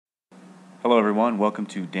Hello, everyone. Welcome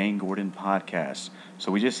to Dane Gordon Podcast.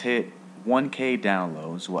 So we just hit 1K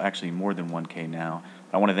downloads. Well, actually more than 1K now.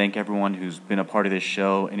 I want to thank everyone who's been a part of this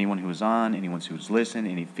show, anyone who was on, anyone who's listened,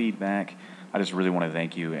 any feedback. I just really want to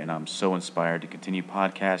thank you, and I'm so inspired to continue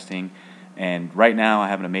podcasting. And right now, I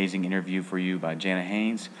have an amazing interview for you by Jana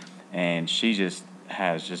Haynes, and she just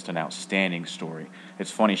has just an outstanding story. It's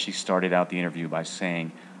funny, she started out the interview by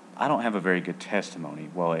saying, I don't have a very good testimony.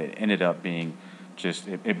 Well, it ended up being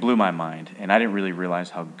it blew my mind, and I didn't really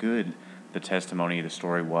realize how good the testimony, the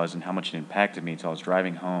story was, and how much it impacted me until I was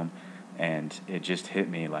driving home, and it just hit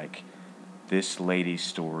me like this lady's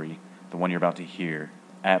story, the one you're about to hear,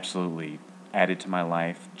 absolutely added to my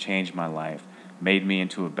life, changed my life, made me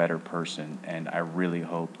into a better person, and I really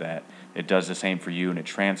hope that it does the same for you and it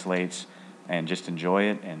translates, and just enjoy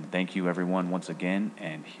it. And thank you, everyone, once again,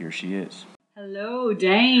 and here she is. Hello,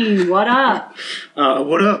 Dane. What up?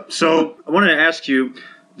 What up? So I wanted to ask you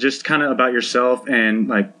just kind of about yourself and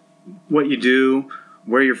like what you do,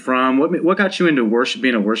 where you're from. What got you into worship,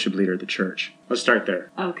 being a worship leader at the church? Let's start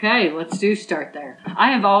there. Okay, let's start there.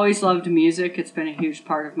 I have always loved music. It's been a huge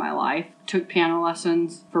part of my life. Took piano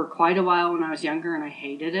lessons for quite a while when I was younger, and I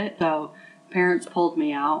hated it. So parents pulled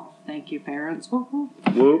me out. Thank you, parents.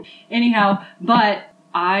 Whoop. Anyhow, but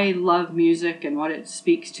I love music and what it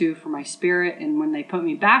speaks to for my spirit. And when they put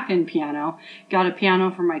me back in piano, got a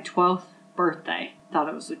piano for my 12th birthday. Thought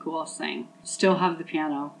it was the coolest thing. Still have the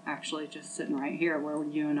piano, actually, just sitting right here where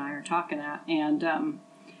you and I are talking at. And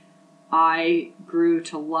I grew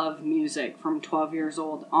to love music from 12 years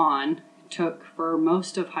old on. Took for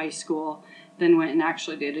most of high school, then went and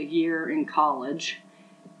actually did a year in college.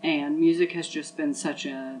 And music has just been such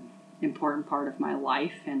an important part of my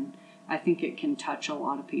life, and I think it can touch a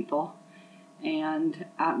lot of people. And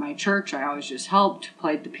at my church, I always just helped,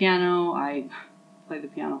 played the piano. I played the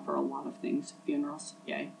piano for a lot of things, funerals,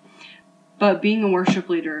 yay. But being a worship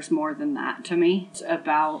leader is more than that to me. It's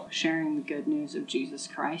about sharing the good news of Jesus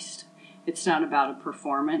Christ. It's not about a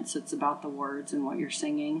performance. It's about the words and what you're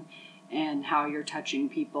singing and how you're touching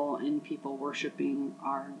people and people worshiping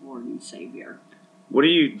our Lord and Savior. What are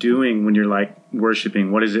you doing when you're like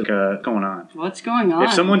worshiping? What is it going on? What's going on?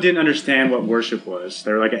 If someone didn't understand what worship was,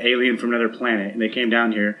 they're like an alien from another planet, and they came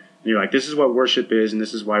down here, and you're like, this is what worship is, and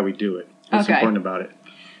this is why we do it. What's important about it?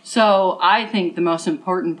 So I think the most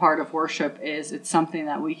important part of worship is it's something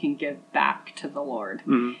that we can give back to the Lord.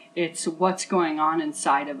 Mm-hmm. It's what's going on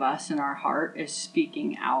inside of us in our heart is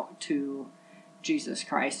speaking out to Jesus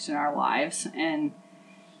Christ in our lives. And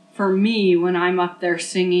for me, when I'm up there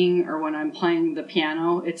singing or when I'm playing the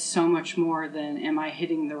piano, it's so much more than am I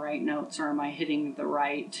hitting the right notes or am I hitting the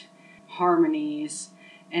right harmonies.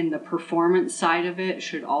 And the performance side of it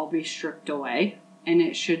should all be stripped away. And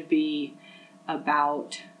it should be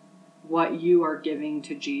about what you are giving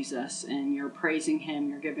to Jesus. And you're praising Him,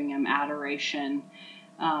 you're giving Him adoration,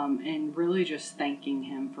 and really just thanking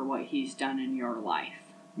Him for what He's done in your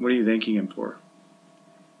life. What are you thanking Him for?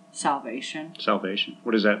 Salvation. Salvation.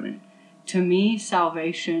 What does that mean? To me,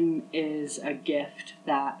 salvation is a gift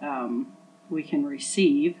that we can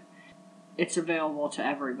receive. It's available to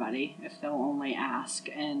everybody if they'll only ask.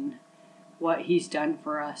 And what He's done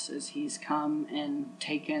for us is He's come and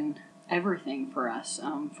taken everything for us.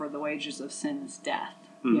 For the wages of sin is death,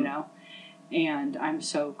 you know. And I'm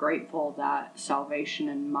so grateful that salvation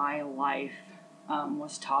in my life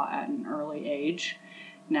was taught at an early age.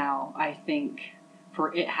 Now, I think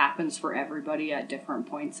it happens for everybody at different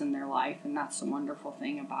points in their life, and that's the wonderful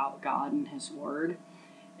thing about God and His Word,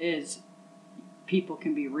 is people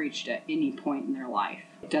can be reached at any point in their life.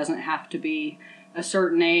 It doesn't have to be a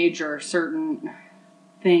certain age or a certain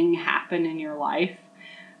thing happen in your life.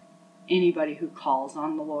 Anybody who calls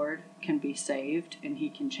on the Lord can be saved, and He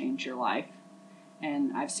can change your life.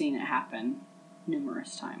 And I've seen it happen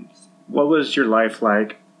numerous times. What was your life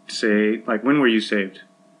like, when were you saved?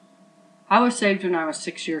 I was saved when I was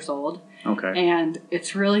 6 years old. Okay. And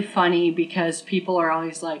it's really funny because people are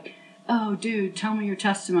always like, oh, dude, tell me your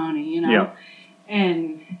testimony, you know? Yeah.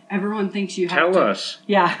 And everyone thinks you have to... Tell us.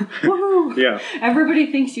 Yeah. Woohoo! Yeah. Everybody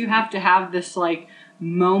thinks you have to have this, like,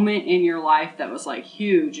 moment in your life that was, like,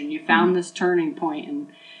 huge, and you found this turning point, and,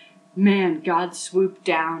 man, God swooped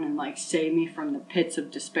down and, like, saved me from the pits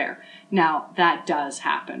of despair. Now, that does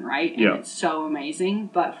happen, right? And it's so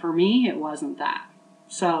amazing, but for me, it wasn't that.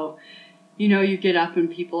 So, you know, you get up and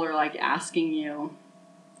people are, like, asking you,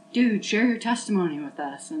 dude, share your testimony with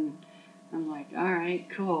us, and I'm like, all right,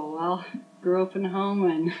 cool, well, grew up in a home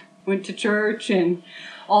and went to church and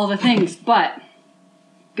all the things, but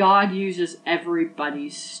God uses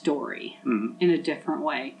everybody's story in a different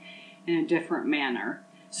way, in a different manner.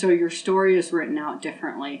 So your story is written out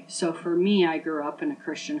differently. So for me, I grew up in a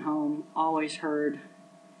Christian home, always heard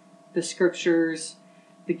the scriptures,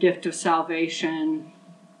 the gift of salvation.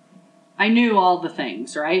 I knew all the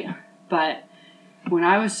things, right? But when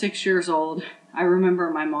I was 6 years old, I remember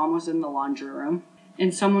my mom was in the laundry room,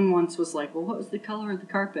 and someone once was like, well, what was the color of the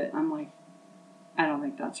carpet? I'm like, I don't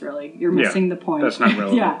think that's really, you're missing the point. That's not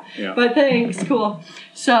relevant. Yeah, but thanks, cool.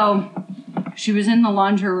 So she was in the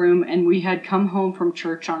laundry room, and we had come home from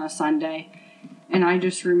church on a Sunday, and I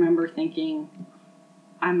just remember thinking,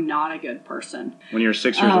 I'm not a good person. When you were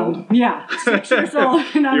 6 years old? Yeah, 6 years old.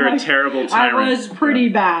 And You're a terrible tyrant. I was pretty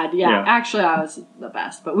bad, yeah. Actually, I was the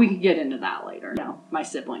best, but we can get into that later. My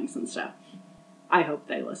siblings and stuff. I hope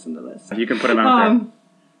they listen to this. You can put them out there.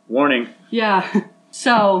 Warning. Yeah.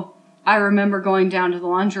 So I remember going down to the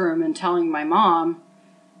laundry room and telling my mom,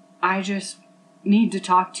 I just need to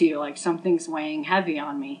talk to you. Like, something's weighing heavy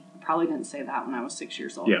on me. I probably didn't say that when I was 6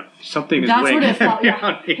 years old. Yeah. Something is weighing heavy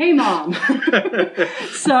on me. Hey, Mom.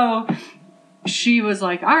 So she was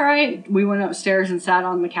like, all right. We went upstairs and sat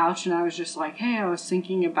on the couch, and I was just like, hey, I was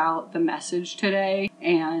thinking about the message today,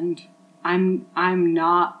 and I'm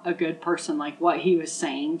not a good person. Like, what he was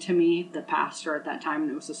saying to me, the pastor at that time,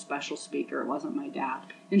 and it was a special speaker, it wasn't my dad.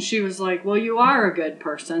 And she was like, well, you are a good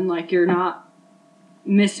person. Like, you're not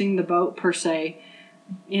missing the boat per se.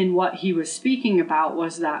 In what he was speaking about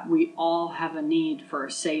was that we all have a need for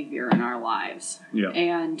a savior in our lives. Yeah.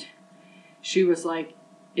 And she was like,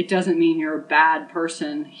 it doesn't mean you're a bad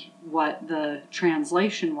person. What the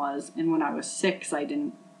translation was, and when I was 6, I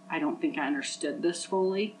don't think I understood this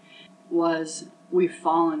fully, was we've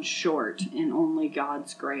fallen short, and only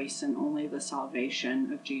God's grace and only the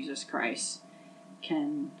salvation of Jesus Christ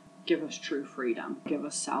can give us true freedom, give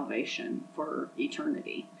us salvation for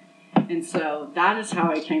eternity. And so that is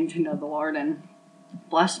how I came to know the Lord, and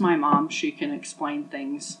bless my mom, she can explain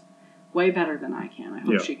things way better than I can. I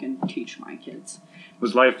hope she can teach my kids.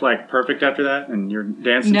 Was life like perfect after that, and you're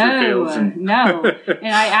dancing through fields? No.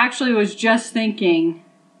 And I actually was just thinking,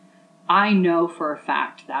 I know for a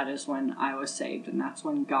fact that is when I was saved, and that's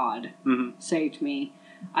when God saved me.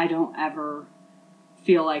 I don't ever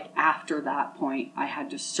feel like after that point I had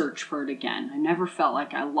to search for it again. I never felt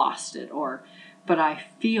like I lost it, but I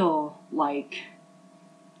feel like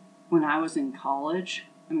when I was in college,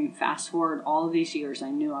 I mean, fast forward all of these years, I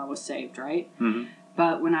knew I was saved, right? Mm-hmm.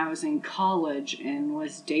 But when I was in college and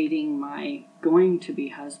was dating my going-to-be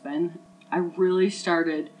husband, I really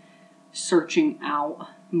started searching out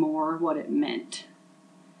more what it meant.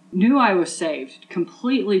 Knew I was saved,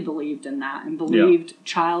 completely believed in that, and believed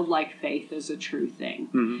childlike faith is a true thing.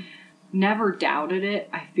 Mm-hmm. Never doubted it.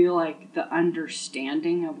 I feel like the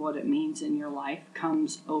understanding of what it means in your life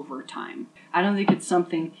comes over time. I don't think it's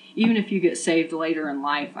something, even if you get saved later in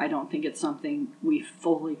life, I don't think it's something we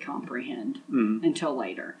fully comprehend until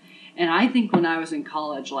later. And I think when I was in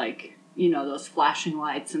college, like, those flashing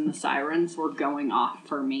lights and the sirens were going off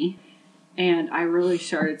for me. And I really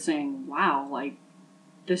started saying, wow, like,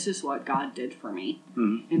 this is what God did for me.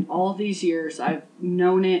 Mm-hmm. In all these years, I've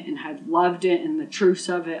known it and had loved it and the truths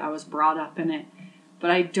of it. I was brought up in it.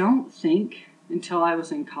 But I don't think until I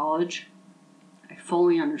was in college, I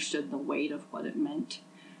fully understood the weight of what it meant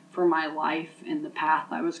for my life and the path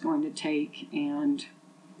I was going to take. And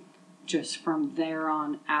just from there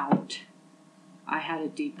on out, I had a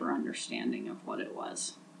deeper understanding of what it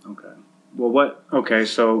was. Okay. Well,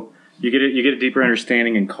 so you get a deeper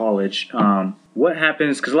understanding in college. What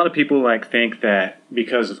happens, because a lot of people think that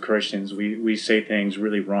because of Christians, we say things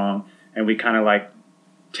really wrong, and we kind of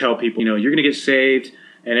tell people, you're going to get saved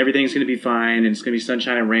and everything's going to be fine and it's going to be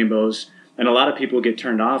sunshine and rainbows. And a lot of people get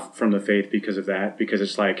turned off from the faith because of that, because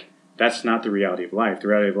it's that's not the reality of life. The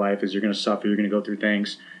reality of life is you're going to suffer, you're going to go through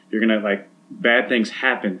things, you're going to bad things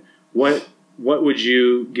happen. What would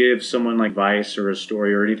you give someone advice or a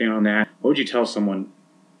story or anything on that? What would you tell someone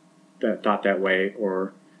that thought that way,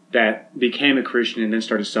 or that became a Christian and then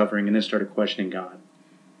started suffering and then started questioning God?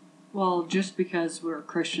 Well, just because we're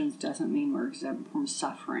Christians doesn't mean we're exempt from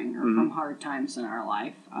suffering or from hard times in our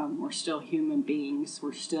life. We're still human beings.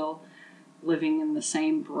 We're still living in the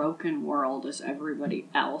same broken world as everybody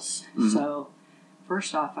else. Mm-hmm. So,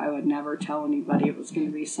 first off, I would never tell anybody it was going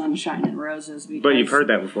to be sunshine and roses. Because, but you've heard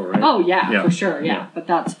that before, right? Oh, yeah. For sure, yeah. But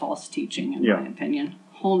that's false teaching, in my opinion.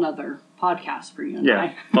 Whole nother podcast for you and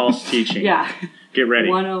I. False teaching. Yeah. Get ready.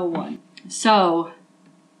 101. So,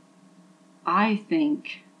 I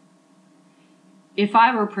think if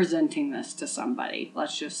I were presenting this to somebody,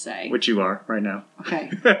 let's just say. Which you are right now. Okay.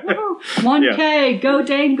 1K, go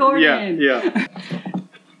Dane Gordon. Yeah.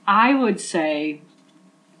 I would say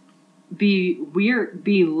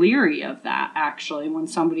be leery of that, actually, when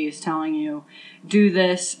somebody is telling you, do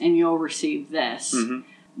this and you'll receive this. Mm-hmm.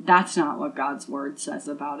 That's not what God's word says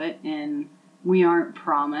about it. And we aren't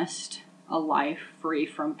promised a life free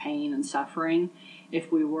from pain and suffering.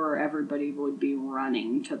 If we were, everybody would be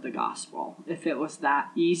running to the gospel. If it was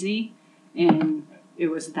that easy and it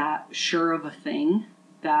was that sure of a thing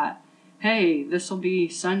that, hey, this will be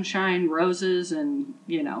sunshine, roses, and,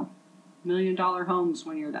 $1 million homes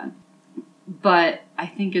when you're done. But I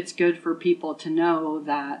think it's good for people to know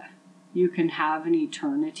that you can have an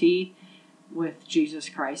eternity with Jesus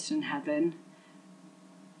Christ in heaven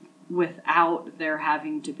without there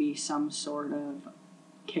having to be some sort of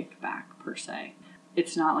kickback per se.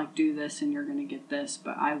 It's not like do this and you're going to get this,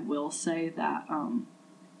 but I will say that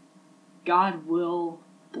God will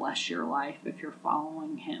bless your life if you're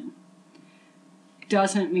following Him.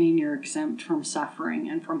 Doesn't mean you're exempt from suffering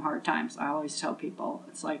and from hard times. I always tell people,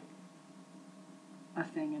 it's like a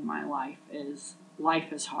thing in my life is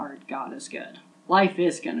hard, God is good. Life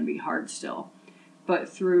is going to be hard still. But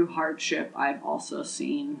through hardship, I've also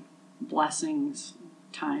seen blessings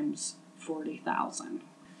times 40,000.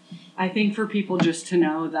 I think for people just to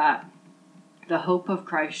know that the hope of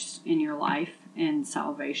Christ in your life and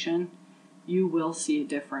salvation, you will see a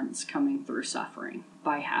difference coming through suffering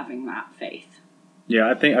by having that faith. Yeah,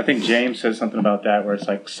 I think James says something about that, where it's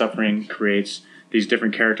like suffering creates these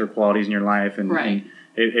different character qualities in your life, and, right. and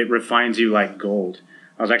it refines you like gold.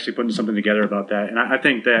 I was actually putting something together about that, and I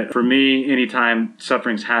think that for me, anytime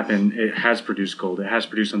sufferings happen, it has produced gold. It has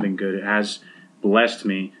produced something good. It has blessed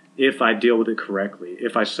me if I deal with it correctly,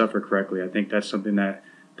 if I suffer correctly. I think that's something that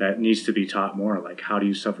needs to be taught more. Like, how do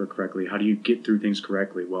you suffer correctly? How do you get through things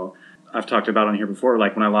correctly? Well, I've talked about on here before,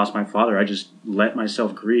 like when I lost my father, I just let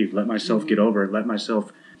myself grieve, let myself get over it, let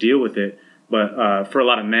myself deal with it. But for a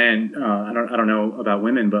lot of men, I don't know about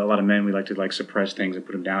women, but a lot of men, we like to like suppress things and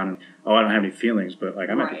put them down. And, I don't have any feelings. But like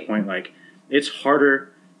I'm at the point, like it's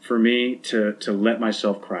harder for me to let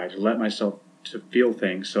myself cry, to let myself to feel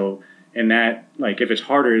things. So, and that, like, if it's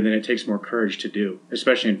harder, then it takes more courage to do,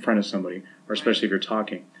 especially in front of somebody, or especially if you're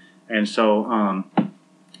talking. And so,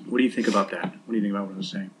 what do you think about that? What do you think about what I was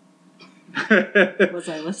saying? Was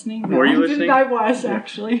I listening? No, Were you listening? I was,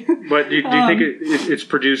 actually. But do you think it's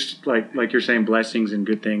produced, like you're saying, blessings and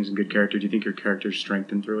good things and good character? Do you think your character's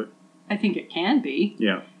strengthened through it? I think it can be.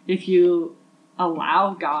 Yeah. If you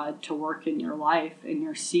allow God to work in your life and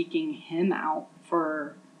you're seeking Him out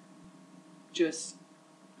for just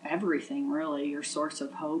everything, really, your source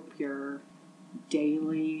of hope, your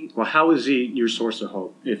daily... Well, how is He your source of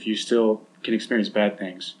hope if you still can experience bad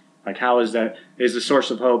things? Like, how is that? Is the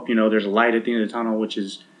source of hope, there's a light at the end of the tunnel, which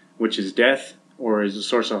is death, or is the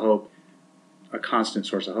source of hope a constant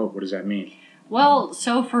source of hope? What does that mean? Well,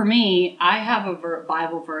 so for me, I have a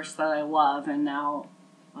Bible verse that I love, and now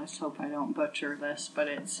let's hope I don't butcher this, but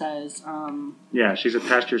it says... yeah, she's a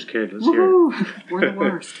pastor's kid. Let's woo-hoo! hear it. We're the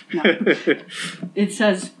worst. No. It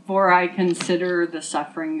says, "For I consider the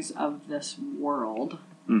sufferings of this world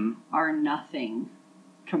are nothing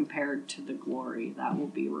compared to the glory that will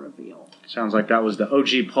be revealed." Sounds like that was the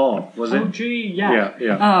OG Paul, was it? OG, yeah.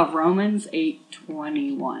 Yeah. Romans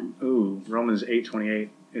 8:21. Ooh, Romans 8:28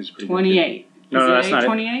 is pretty 28. good. No, that's not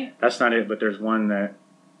 28? it. That's not it, but there's one that,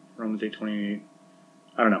 Romans 8:28.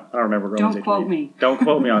 I don't know. I don't remember Romans 8:28. Don't quote me. Don't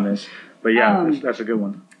quote me on this. But yeah, that's a good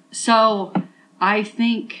one. So, I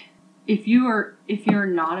think if you're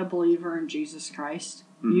not a believer in Jesus Christ,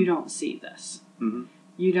 you don't see this. Mm-hmm.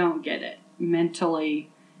 You don't get it mentally.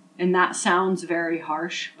 And that sounds very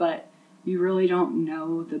harsh, but you really don't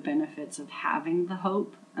know the benefits of having the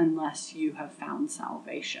hope unless you have found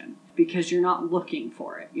salvation, because you're not looking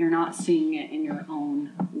for it. You're not seeing it in your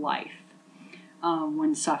own life.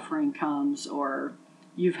 When suffering comes or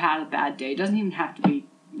you've had a bad day, it doesn't even have to be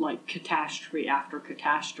like catastrophe after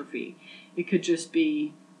catastrophe. It could just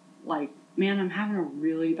be like, man, I'm having a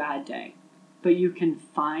really bad day. But you can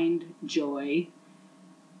find joy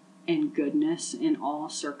and goodness in all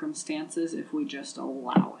circumstances if we just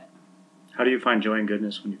allow it. How do you find joy and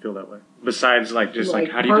goodness when you feel that way? Besides, how do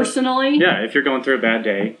you... Personally? Yeah, if you're going through a bad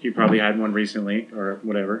day, you probably had one recently or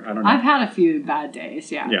whatever. I don't know. I've had a few bad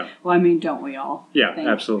days, yeah. Yeah. Well, I mean, don't we all? Yeah,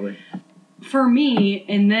 absolutely. For me,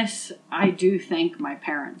 in this, I do thank my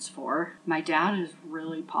parents for. My dad is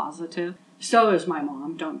really positive. So is my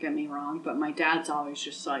mom, don't get me wrong, but my dad's always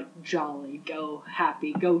just like, jolly, go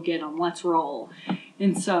happy, go get 'em, let's roll.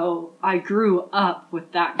 And so I grew up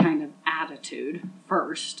with that kind of attitude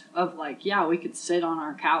first of like, yeah, we could sit on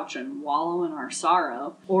our couch and wallow in our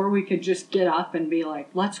sorrow, or we could just get up and be like,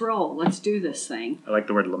 let's roll, let's do this thing. I like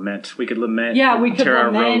the word lament. We could lament. Yeah, we could tear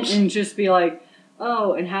lament our robes. and just be like,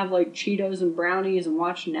 oh, and have like Cheetos and brownies and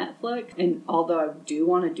watch Netflix. And although I do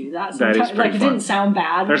want to do that That is sometimes, pretty like it fun. didn't sound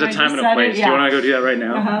bad. There's a when I time just and a said place. It. Do you want to go do that right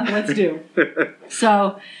now? Let's do.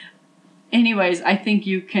 So, anyways, I think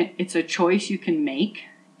it's a choice you can make.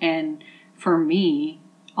 And for me,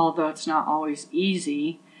 although it's not always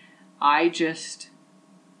easy,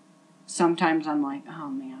 sometimes I'm like, oh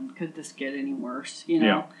man, could this get any worse? You know?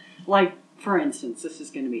 Yeah. Like, for instance, this is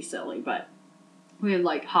going to be silly, but we had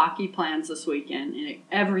like hockey plans this weekend and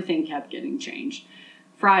everything kept getting changed.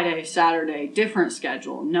 Friday, Saturday, different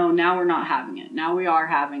schedule. No, now we're not having it. Now we are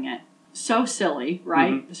having it. So silly,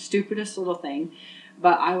 right? Mm-hmm. The stupidest little thing.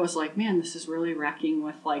 But I was like, man, this is really wrecking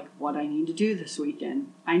with like what I need to do this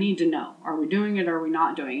weekend. I need to know, are we doing it or are we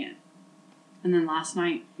not doing it? And then last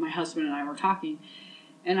night, my husband and I were talking,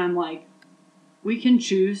 and I'm like, we can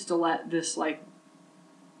choose to let this like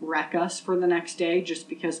wreck us for the next day just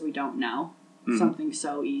because we don't know. Mm-hmm. Something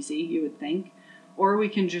so easy, you would think. Or we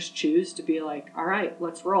can just choose to be like, all right,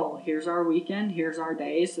 let's roll. Here's our weekend. Here's our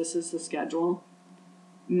days. This is the schedule.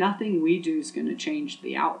 Nothing we do is going to change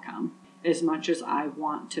the outcome. As much as I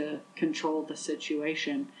want to control the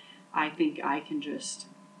situation, I think I can just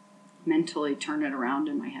mentally turn it around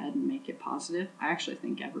in my head and make it positive. I actually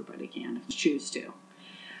think everybody can if they choose to.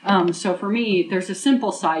 So for me, there's a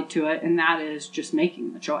simple side to it, and that is just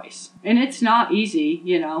making the choice. And it's not easy,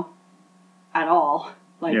 at all.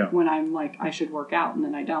 Like when I'm like, I should work out, and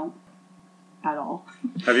then I don't at all.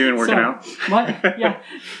 Have you been working out? What? Yeah.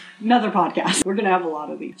 Another podcast. We're going to have a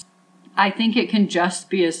lot of these. I think it can just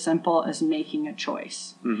be as simple as making a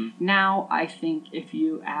choice. Mm-hmm. Now, I think if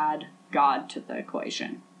you add God to the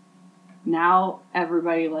equation, now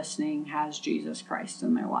everybody listening has Jesus Christ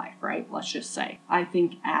in their life, right? Let's just say. I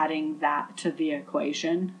think adding that to the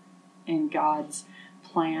equation and God's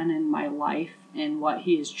plan in my life and what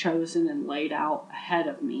He has chosen and laid out ahead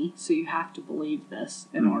of me. So you have to believe this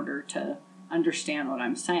in order to understand what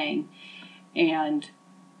I'm saying. And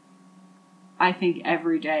I think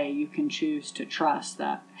every day you can choose to trust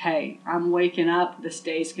that, hey, I'm waking up, this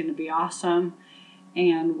day's going to be awesome,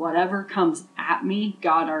 and whatever comes at me,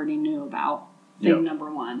 God already knew about. Thing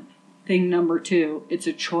number one. Thing number two, it's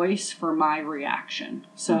a choice for my reaction.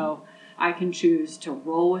 So I can choose to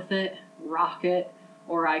roll with it, rock it,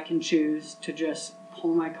 or I can choose to just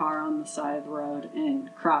pull my car on the side of the road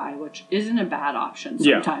and cry, which isn't a bad option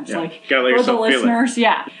sometimes. Yeah. Like Gotta let for the yourself feel it. listeners,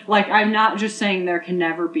 like I'm not just saying there can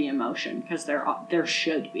never be emotion, because there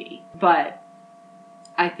should be, but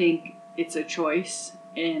I think it's a choice,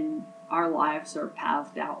 and our lives are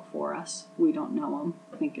pathed out for us. We don't know them.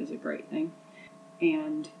 I think is a great thing,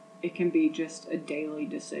 and it can be just a daily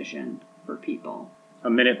decision for people. A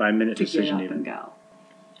minute by minute to decision, get up even. and go.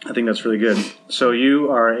 I think that's really good. So you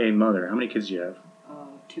are a mother. How many kids do you have?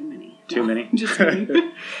 Too many. Too many? Just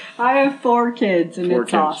kidding. I have 4 kids, and 4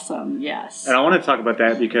 it's kids. awesome. Yes. And I want to talk about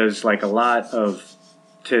that because, like a lot of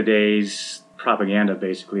today's propaganda,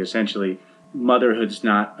 basically, essentially, motherhood's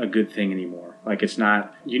not a good thing anymore. Like, it's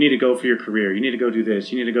not, you need to go for your career, you need to go do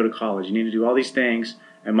this, you need to go to college, you need to do all these things,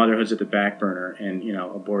 and motherhood's at the back burner, and,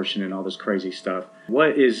 abortion and all this crazy stuff.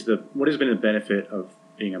 What has been the benefit of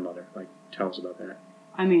being a mother? Like, tell us about that.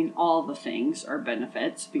 I mean, all the things are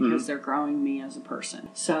benefits because they're growing me as a person.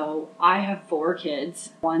 So I have 4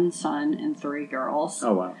 kids, 1 son and 3 girls.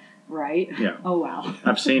 Oh, wow. Right? Yeah. Oh, wow.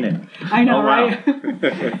 I've seen it. I know, Oh, wow. right?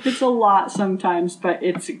 It's a lot sometimes, but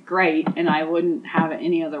it's great, and I wouldn't have it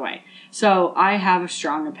any other way. So I have a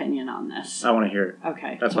strong opinion on this. I want to hear it.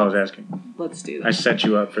 Okay. That's what I was asking. Let's do I this. set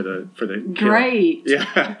you up for the kill. Great.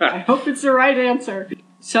 Yeah. I hope it's the right answer.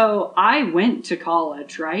 So I went to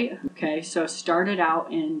college, right? Okay, so started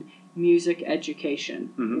out in music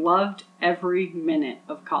education. Loved every minute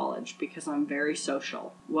of college because I'm very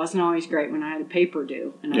social. Wasn't always great when I had a paper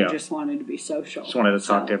due, and I just wanted to be social. Just wanted to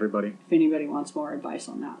talk to everybody. If anybody wants more advice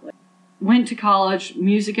on that. Went to college,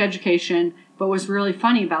 music education, but what's really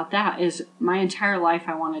funny about that is my entire life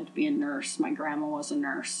I wanted to be a nurse. My grandma was a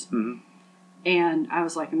nurse. And I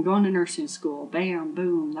was like, I'm going to nursing school. Bam,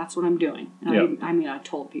 boom, that's what I'm doing. And I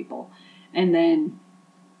told people. And then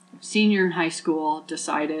senior in high school,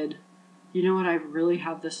 decided, you know what, I really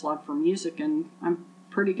have this love for music and I'm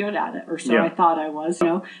pretty good at it. Or so I thought I was,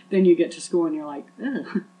 Then you get to school and you're like,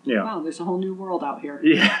 ugh, wow, there's a whole new world out here.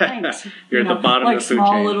 Yeah. Thanks. You're at the bottom of the food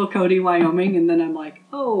small chain. little Cody, Wyoming. And then I'm like,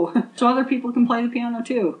 oh, so other people can play the piano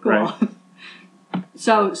too. Cool. Right.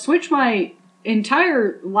 So switch my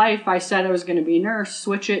entire life. I said I was going to be a nurse,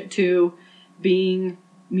 switch it to being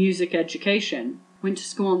music education. Went to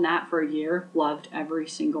school in that for a year, loved every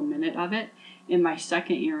single minute of it. In my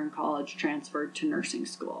second year in college, transferred to nursing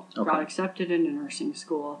school. Okay. Got accepted into nursing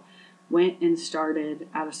school. went and started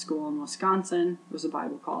at a school in Wisconsin. It was a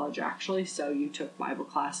Bible college, actually, so you took Bible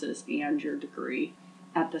classes and your degree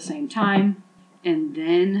at the same time. And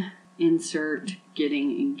then insert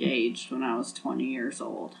getting engaged when I was 20 years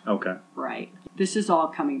old. Okay. Right. This is all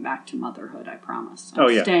coming back to motherhood, I promise. Oh,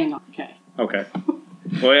 yeah. Staying on. Okay. Okay.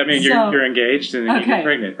 Well, I mean, you're engaged and then you get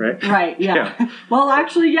pregnant, right? Right, yeah. Well,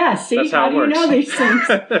 actually, yes. See, That's how how do it you know works. these things?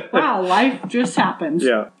 Wow, life just happens.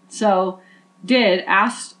 Yeah. So,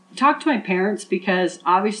 talked to my parents because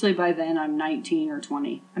obviously by then I'm 19 or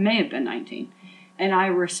 20. I may have been 19. And I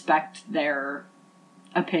respect their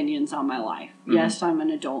opinions on my life. Mm-hmm. Yes, I'm an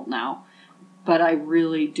adult now, but I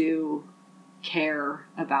really do care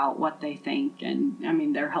about what they think. And I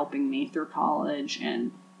mean, they're helping me through college.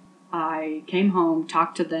 And I came home,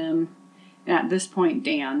 talked to them. And at this point,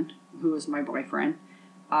 Dan, who was my boyfriend,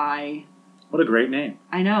 What a great name.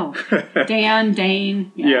 I know.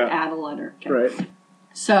 Dane, add a letter. Okay. Right.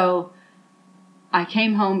 So I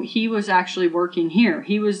came home. He was actually working here.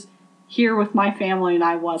 He was here with my family and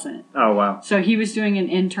I wasn't. Oh, wow. So he was doing an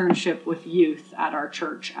internship with youth at our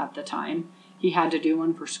church at the time. He had to do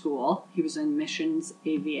one for school. He was in missions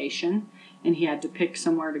aviation and he had to pick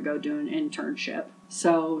somewhere to go do an internship.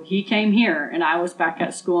 So he came here and I was back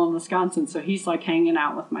at school in Wisconsin. So he's like hanging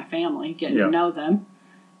out with my family, getting to know them.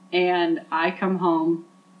 And I come home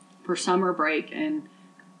for summer break and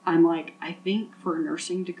I'm like, I think for a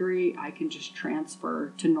nursing degree, I can just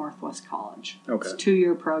transfer to Northwest College. Okay. It's a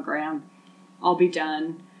 2-year program. I'll be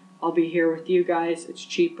done. I'll be here with you guys. It's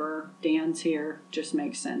cheaper. Dan's here. Just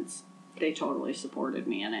makes sense. They totally supported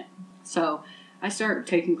me in it. So I started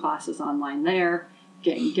taking classes online there,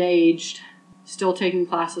 get engaged, still taking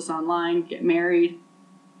classes online, get married,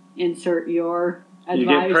 insert your advice. You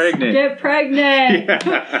get pregnant. Get pregnant.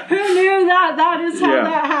 Yeah. Who knew that? That is how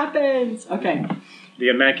that happens. Okay. The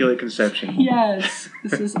Immaculate Conception. Yes.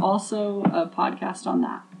 This is also a podcast on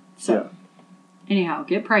that. So, anyhow,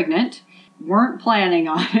 get pregnant. Weren't planning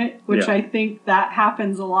on it, which I think that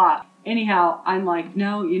happens a lot. Anyhow, I'm like,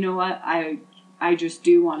 no, you know what? I just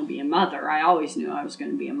do want to be a mother. I always knew I was going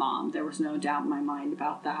to be a mom. There was no doubt in my mind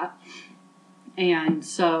about that. And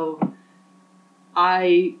so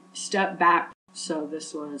I stepped back. So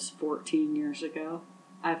this was 14 years ago.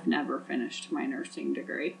 I've never finished my nursing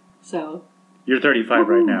degree. So you're 35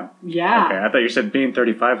 right now. Yeah. Okay, I thought you said being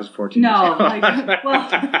 35 was 14 No, years ago.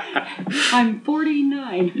 I'm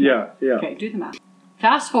 49. Yeah. Okay, do the math.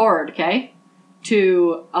 Fast forward, okay,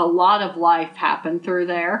 to a lot of life happened through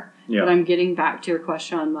there. Yeah. But I'm getting back to your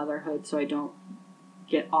question on motherhood so I don't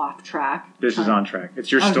get off track. This is on track.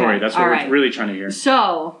 It's your story. That's what we're really trying to hear.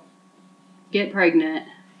 So, get pregnant.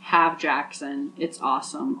 Have Jackson. It's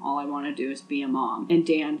awesome. All I want to do is be a mom. And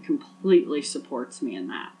Dan completely supports me in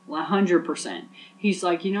that. 100%. He's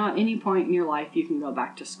like, at any point in your life, you can go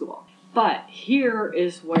back to school. But here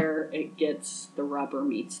is where it gets, the rubber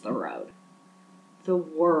meets the road. The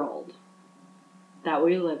world that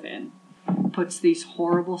we live in puts these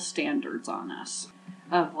horrible standards on us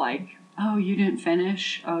of like, oh, you didn't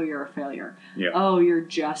finish? Oh, you're a failure. Yeah. Oh, you're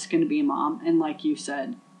just going to be a mom. And like you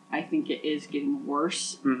said, I think it is getting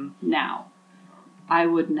worse now. I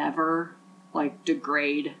would never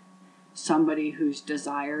degrade somebody whose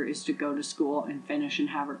desire is to go to school and finish and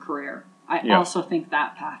have a career. I also think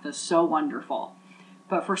that path is so wonderful.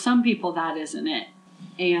 But for some people, that isn't it.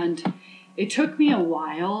 And it took me a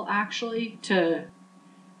while, actually, to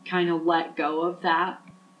kind of let go of that.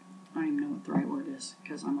 I don't even know what the right word is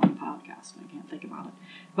because I'm on a podcast and I can't think about it.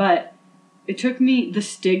 But it took me, the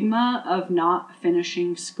stigma of not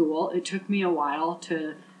finishing school, it took me a while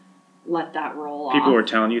to let that roll off. People were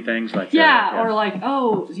telling you things like that. Yeah, or like,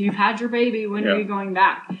 oh, you've had your baby, when are you going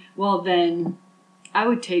back? Well, then I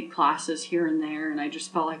would take classes here and there, and I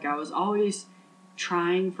just felt like I was always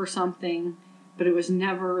trying for something, but it was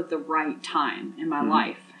never the right time in my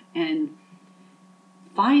life. And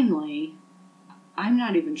finally, I'm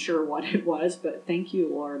not even sure what it was, but thank you,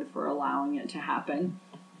 Lord, for allowing it to happen.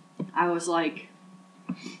 I was like,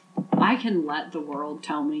 I can let the world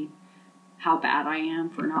tell me how bad I am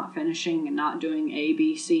for not finishing and not doing A,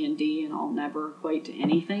 B, C, and D, and I'll never equate to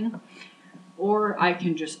anything. Or I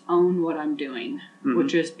can just own what I'm doing,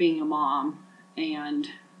 which is being a mom and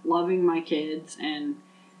loving my kids and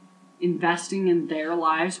investing in their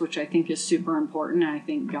lives, which I think is super important. And I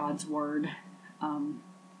think God's word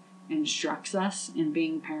instructs us in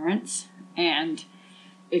being parents. And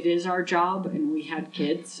it is our job, and we had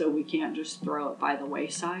kids, so we can't just throw it by the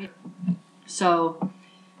wayside. So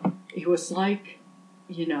it was like,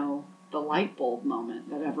 the light bulb moment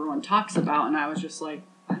that everyone talks about, and I was just like,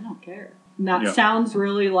 I don't care. And that sounds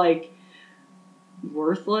really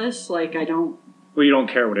worthless, I don't Well, you don't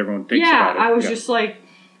care what everyone thinks about it. I was just like,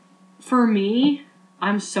 for me,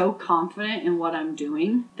 I'm so confident in what I'm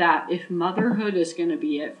doing that if motherhood is going to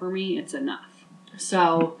be it for me, it's enough.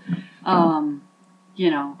 So,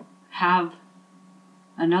 have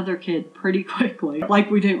another kid pretty quickly.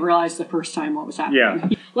 Like we didn't realize the first time what was happening. Yeah.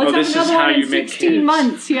 Let's this have is another how one in you make 16 kids.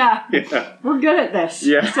 months. Yeah. Yeah. We're good at this.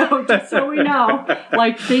 Yeah. So just so we know,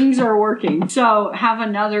 like things are working. So have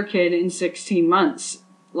another kid in 16 months.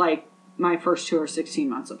 Like my first two are 16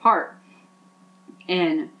 months apart.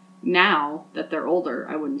 And now that they're older,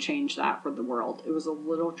 I wouldn't change that for the world. It was a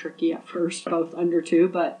little tricky at first, both under 2,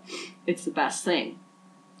 but it's the best thing.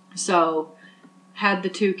 So had the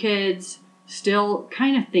 2 kids, still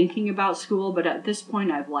kind of thinking about school, but at this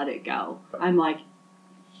point I've let it go. I'm like,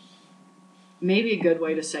 maybe a good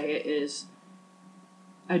way to say it is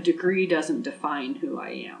a degree doesn't define who I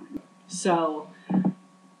am. So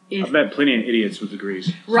I've met plenty of idiots with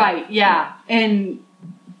degrees. Right, yeah. And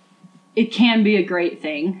it can be a great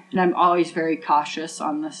thing. And I'm always very cautious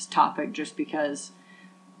on this topic just because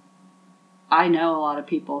I know a lot of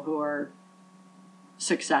people who are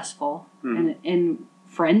successful and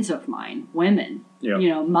friends of mine, women,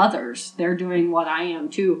 mothers, they're doing what I am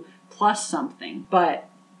too, plus something. But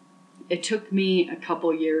it took me a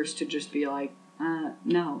couple years to just be like,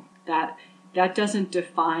 no, that doesn't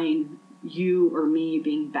define you or me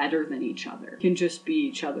being better than each other. It can just be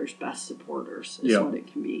each other's best supporters is what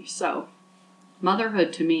it can be. So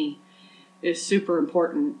motherhood to me is super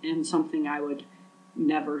important and something I would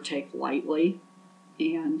never take lightly.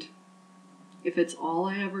 And if it's all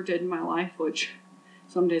I ever did in my life, which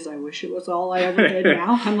some days I wish it was all I ever did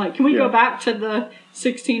now, I'm like, can we go back to the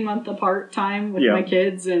 16-month apart time with my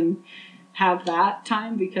kids and have that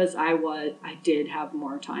time? Because I did have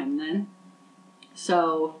more time then.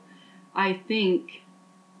 So I think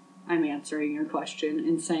I'm answering your question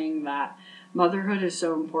in saying that motherhood is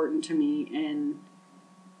so important to me, and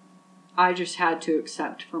I just had to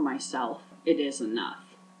accept for myself it is enough.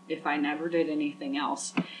 If I never did anything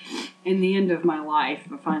else, in the end of my life,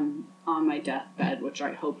 if I'm on my deathbed, which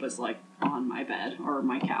I hope is like on my bed or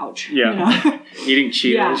my couch, Eating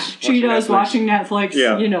Cheetos, watching Netflix,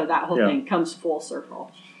 that whole Yeah. thing comes full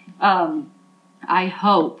circle. I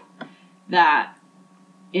hope that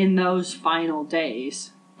in those final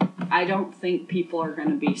days, I don't think people are going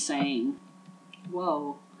to be saying,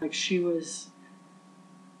 whoa, like she was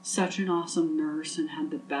such an awesome nurse and had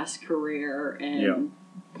the best career and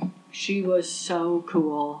she was so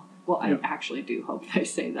cool. Well, I actually do hope they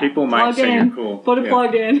say that. People might say you're cool. Put a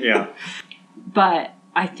plug in. Yeah. But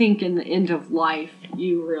I think in the end of life,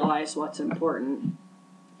 you realize what's important.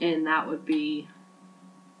 And that would be,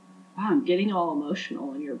 wow, I'm getting all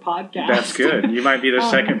emotional in your podcast. That's good. You might be the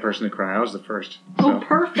second person to cry. I was the first. So. Oh,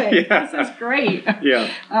 perfect. This is great. Yeah.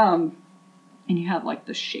 And you have like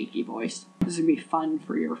the shaky voice. This would be fun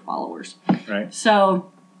for your followers. Right.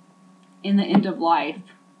 So, in the end of life,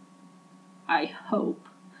 I hope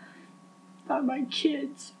that my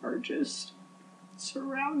kids are just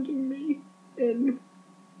surrounding me and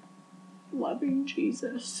loving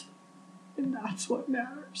Jesus. And that's what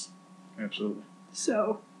matters. Absolutely.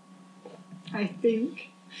 So, I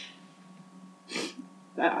think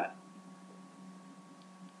that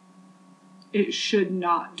it should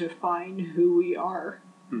not define who we are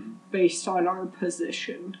based on our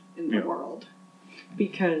position in the world.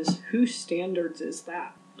 Because whose standards is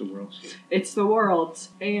that? The world's. It's the world's.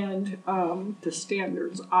 And the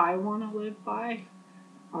standards I want to live by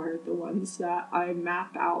are the ones that I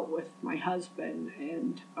map out with my husband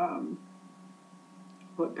and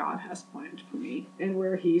what God has planned for me and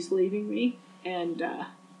where He's leading me. And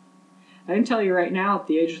I can tell you right now, at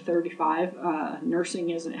the age of 35,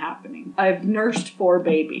 nursing isn't happening. I've nursed 4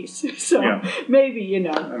 babies, so maybe,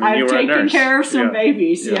 I've taken care of some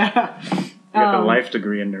babies. Yeah. You have a life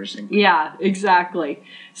degree in nursing. Yeah, exactly.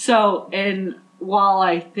 So, and while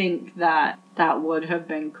I think that would have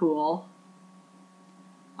been cool,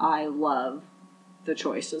 I love the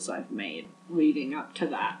choices I've made leading up to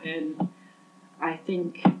that. And I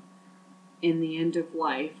think in the end of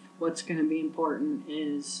life, what's going to be important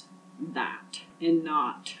is that and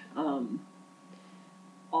not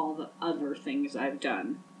all the other things I've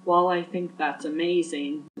done. While I think that's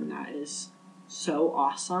amazing and that is so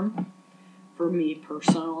awesome, for me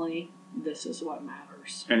personally, this is what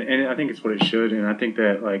matters. And I think it's what it should. And I think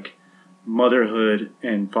that like motherhood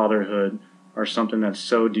and fatherhood are something that's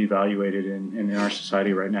so devaluated in our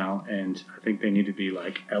society right now. And I think they need to be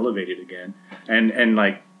like elevated again. And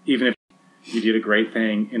like, even if you did a great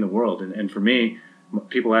thing in the world. And for me,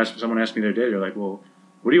 someone asked me the other day, they're like, well,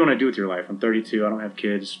 what do you want to do with your life? I'm 32. I don't have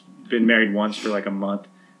kids. Been married once for like a month.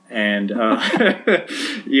 And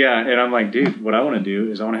yeah, and I'm like, dude, what I want to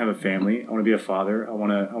do is I want to have a family. I want to be a father. I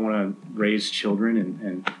want to raise children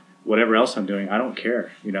and whatever else I'm doing. I don't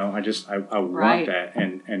care. You know, I want Right. that.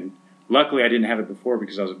 And luckily I didn't have it before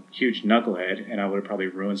because I was a huge knucklehead and I would have probably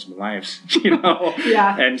ruined some lives, you know?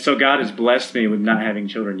 Yeah. And so God has blessed me with not having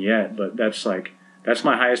children yet, but that's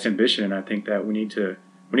my highest ambition. And I think that we need to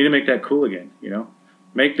make that cool again, you know?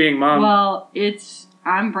 Make being mom. Well,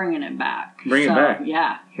 I'm bringing it back. Bring it back.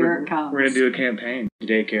 Yeah, here it comes. We're going to do a campaign.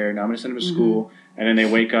 Daycare. And I'm going to send them to school, and then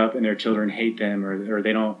they wake up and their children hate them, or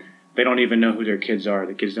they don't even know who their kids are.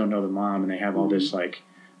 The kids don't know the mom, and they have all this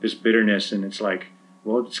this bitterness, and it's like,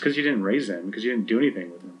 well, it's because you didn't raise them, because you didn't do anything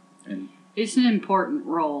with them. And It's an important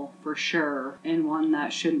role for sure, and one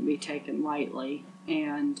that shouldn't be taken lightly.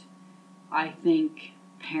 And I think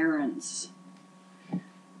parents,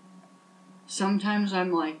 sometimes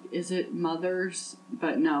I'm like, is it mothers?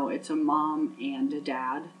 But no, it's a mom and a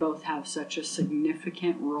dad. Both have such a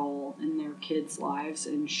significant role in their kids' lives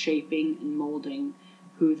in shaping and molding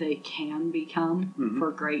who they can become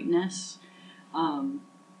for greatness.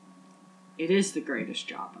 It is the greatest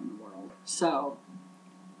job in the world. So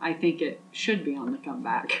I think it should be on the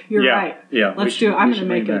comeback. You're right. Yeah. Let's do it. I'm going to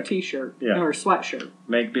make a t-shirt or a sweatshirt.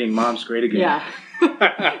 Make being moms great again. Yeah.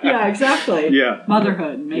 Yeah, exactly. Yeah.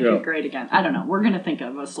 Motherhood, make it great again. I don't know. We're going to think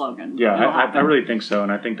of a slogan. Yeah, I really think so.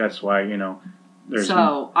 And I think that's why, you know,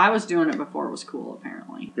 So I was doing it before it was cool,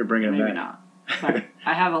 apparently. You're bringing it Maybe back. not. But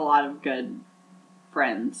I have a lot of good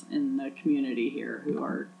friends in the community here who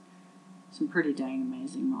are some pretty dang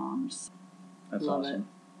amazing moms. That's Love awesome. it.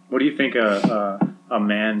 What do you think a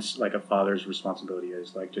man's, like a father's responsibility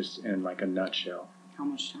is? Like just in like a nutshell. How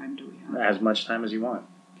much time do we have? As much time as you want.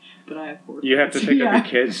 But I have 4 You have to kids. pick up your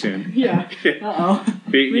kids soon. Yeah. Uh-oh.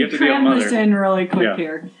 You have to be a cram mother. this in really quick Yeah.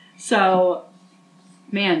 here. So,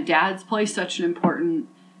 man, dads play such an important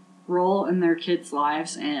role in their kids'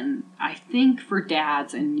 lives. And I think for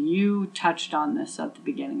dads, and you touched on this at the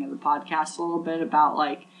beginning of the podcast a little bit about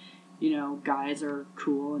like, you know, guys are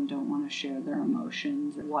cool and don't want to share their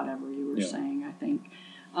emotions or whatever you were saying, I think.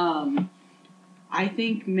 I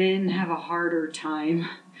think men have a harder time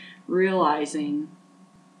realizing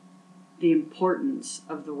the importance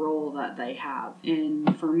of the role that they have.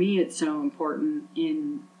 And for me, it's so important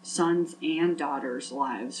in sons and daughters'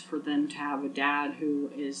 lives for them to have a dad who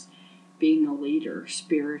is being a leader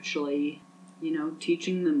spiritually, you know,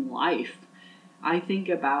 teaching them life. I think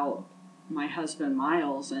about my husband,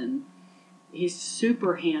 Miles, and he's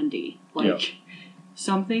super handy. Like,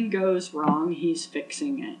 something goes wrong, he's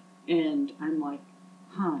fixing it. And I'm like,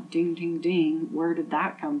 ding, ding, ding, where did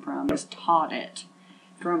that come from? I was taught it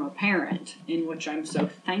from a parent, in which I'm so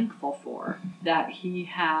thankful for, that he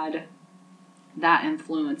had that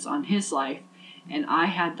influence on his life, and I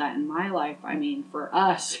had that in my life. I mean, for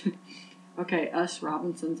us, us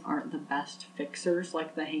Robinsons aren't the best fixers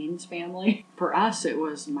like the Haynes family. For us, it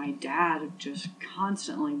was my dad just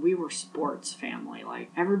constantly, we were sports family. Like,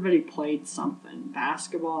 everybody played something.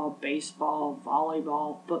 Basketball, baseball,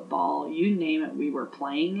 volleyball, football, you name it, we were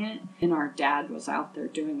playing it. And our dad was out there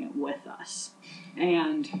doing it with us.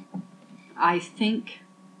 And I think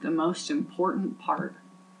the most important part,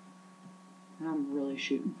 and I'm really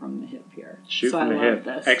shooting from the hip here. Shoot from the hip.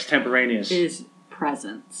 Extemporaneous. Is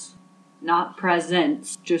presence. Not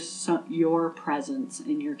presence, just your presence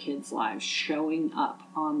in your kids' lives, showing up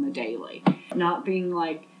on the daily. Not being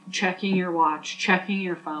like checking your watch, checking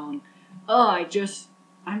your phone.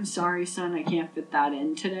 I'm sorry, son, I can't fit that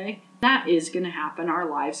in today. That is going to happen. Our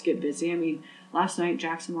lives get busy. I mean, last night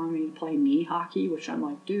Jackson wanted me to play knee hockey, which I'm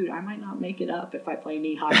like, dude, I might not make it up if I play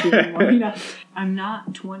knee hockey anymore. You know, I'm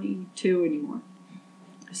not 22 anymore.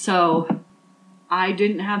 So I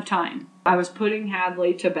didn't have time. I was putting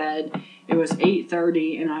Hadley to bed. It was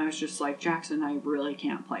 8:30, and I was just like, Jackson, I really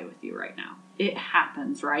can't play with you right now. It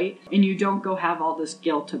happens, right? And you don't go have all this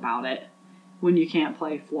guilt about it when you can't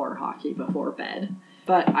play floor hockey before bed.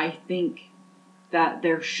 But I think that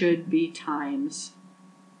there should be times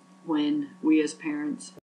when we as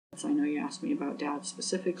parents, I know you asked me about dad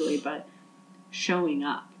specifically, but showing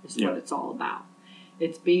up is what it's all about.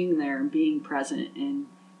 It's being there and being present and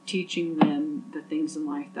teaching them the things in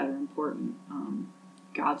life that are important.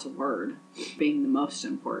 God's word being the most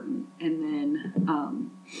important. And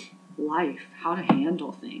then life, how to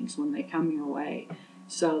handle things when they come your way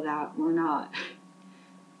so that we're not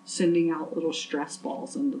sending out little stress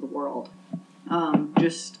balls into the world.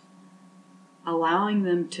 Just allowing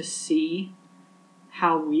them to see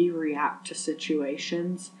how we react to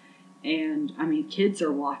situations. And, I mean, kids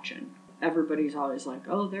are watching. Everybody's always like,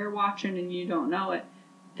 oh, they're watching and you don't know it.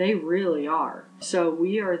 They really are. So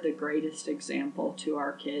we are the greatest example to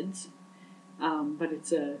our kids. But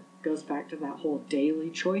goes back to that whole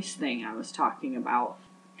daily choice thing I was talking about.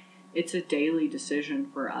 It's a daily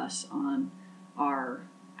decision for us on our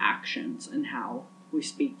actions and how we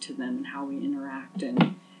speak to them and how we interact.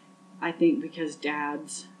 And I think because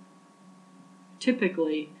dads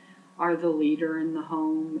typically are the leader in the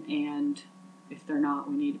home, and if they're not,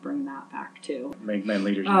 we need to bring that back too. Make men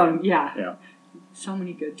leaders. Yeah. So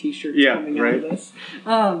many good t-shirts coming right. out of this.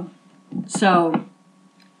 So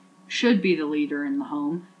should be the leader in the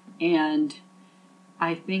home, and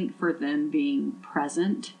I think for them being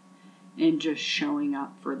present and just showing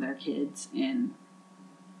up for their kids and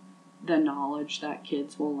the knowledge that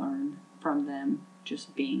kids will learn from them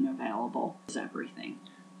just being available is everything.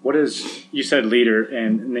 What is, you said leader,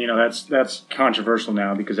 and that's controversial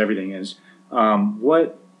now because everything is.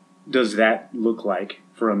 What does that look like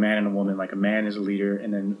for a man and a woman? Like a man is a leader,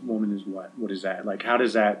 and then a woman is what? What is that? Like how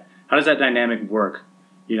does that dynamic work?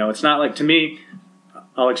 It's not like, to me,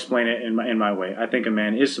 I'll explain it in my way. I think a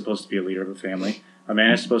man is supposed to be a leader of a family. A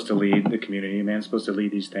man is supposed to lead the community. A man is supposed to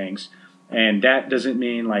lead these things. And that doesn't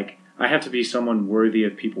mean like I have to be someone worthy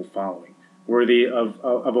of people following, worthy of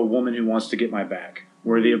a woman who wants to get my back,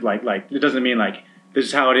 worthy of like it doesn't mean like this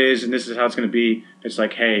is how it is and this is how it's going to be. It's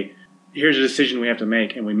like, hey, here's a decision we have to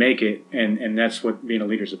make, and we make it, and that's what being a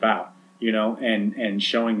leader is about, and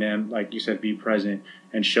showing them, like you said, be present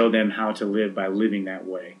and show them how to live by living that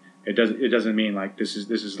way. It doesn't mean like this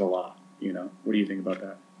is the law. What do you think about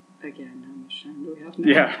that? Again, how much time do we have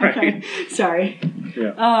now? Yeah, right. Okay. Sorry.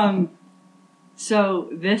 Yeah. So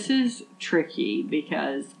this is tricky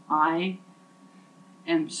because I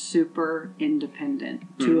am super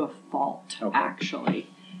independent to a fault, actually.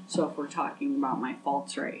 So if we're talking about my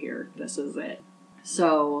faults right here, this is it.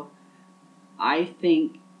 So I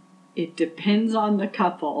think it depends on the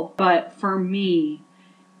couple, but for me,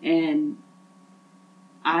 and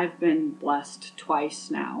I've been blessed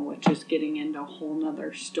twice now, which is getting into a whole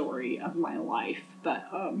nother story of my life, but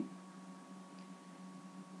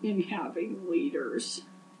in having leaders.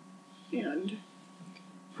 And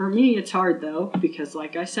for me, it's hard though, because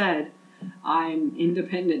like I said, I'm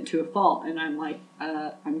independent to a fault, and I'm like,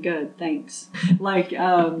 I'm good, thanks.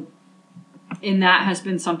 And that has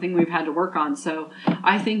been something we've had to work on. So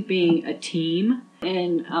I think being a team,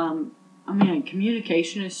 and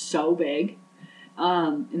communication is so big.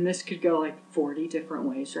 And this could go like 40 different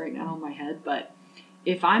ways right now in my head, but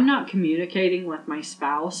if I'm not communicating with my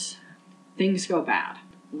spouse, things go bad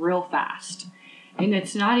real fast. And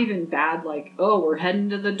it's not even bad like, oh, we're heading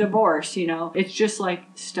to the divorce, It's just like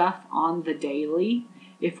stuff on the daily.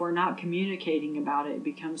 If we're not communicating about it, it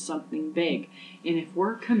becomes something big. And if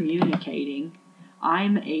we're communicating,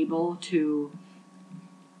 I'm able to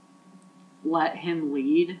let him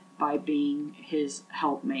lead by being his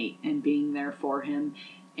helpmate and being there for him.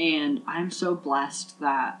 And I'm so blessed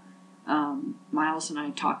that Miles and I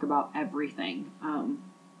talk about everything.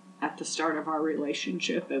 At the start of our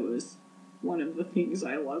relationship, it was one of the things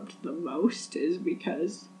I loved the most, is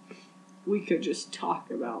because we could just talk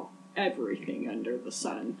about everything under the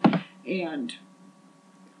sun. And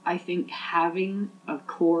I think having a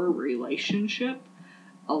core relationship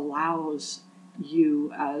allows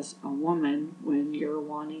you as a woman, when you're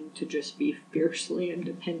wanting to just be fiercely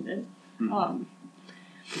independent,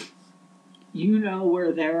 you know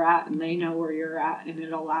where they're at and they know where you're at, and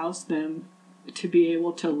it allows them to be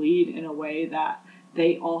able to lead in a way that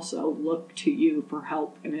they also look to you for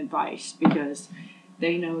help and advice, because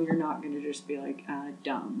they know you're not going to just be like,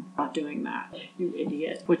 dumb, not doing that, you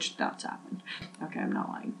idiot, which that's happened. Okay, I'm not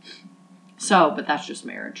lying. So, but that's just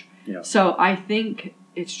marriage. Yeah. So I think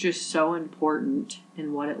it's just so important,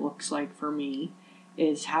 in what it looks like for me,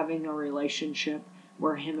 is having a relationship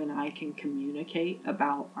where him and I can communicate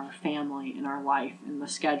about our family and our life and the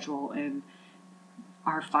schedule and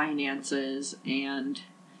our finances and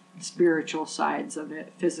spiritual sides of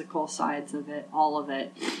it, physical sides of it. All of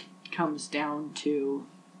it comes down to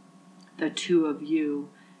the two of you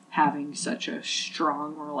having such a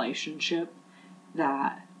strong relationship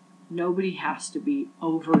that nobody has to be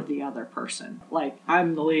over the other person. Like,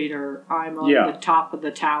 I'm the leader, I'm on the top of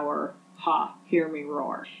the tower, ha, hear me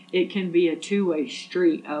roar. It can be a two-way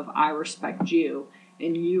street of I respect you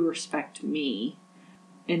and you respect me.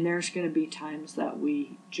 And there's going to be times that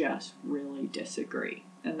we just really disagree.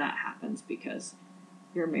 And that happens because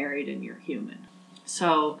you're married and you're human.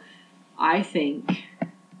 So I think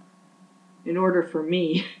in order for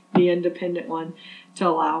me, the independent one, to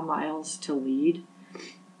allow Miles to lead,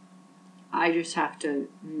 I just have to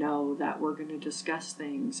know that we're going to discuss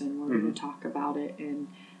things and we're going to talk about it. And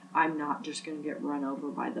I'm not just going to get run over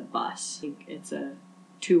by the bus. I think it's a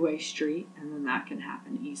two-way street, and then that can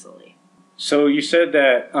happen easily. So you said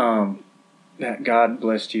that that God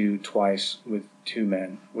blessed you twice with two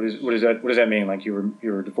men. What does that mean? Like you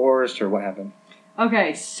were divorced, or what happened?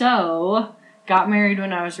 Okay, so got married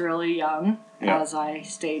when I was really young, Yeah. as I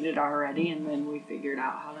stated already, and then we figured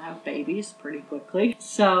out how to have babies pretty quickly.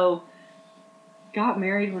 So got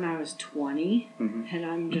married when I was 20, and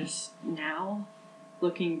I'm just now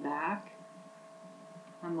looking back,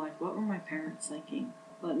 I'm like, what were my parents thinking?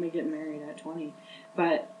 Let me get married at 20.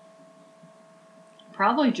 But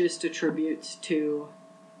probably just attributes to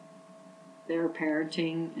their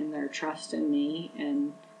parenting and their trust in me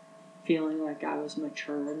and feeling like I was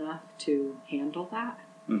mature enough to handle that.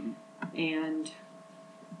 And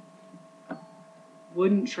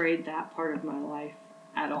wouldn't trade that part of my life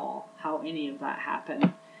at all, how any of that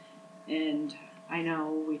happened. And I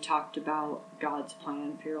know we talked about God's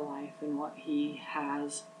plan for your life and what He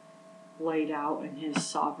has laid out in His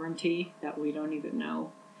sovereignty that we don't even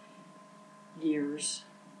know years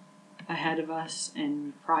ahead of us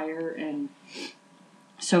and prior. And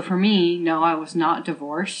so for me, no, I was not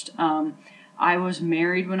divorced. I was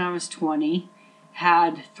married when I was 20,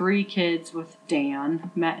 had 3 kids with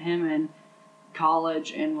Dan, met him in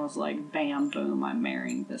college, and was like, bam, boom, I'm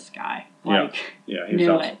marrying this guy. Like, yeah, he was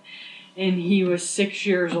knew awesome. it. And he was 6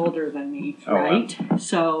 years older than me, right? Oh, wow.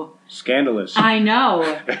 So Scandalous. I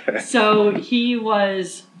know. So he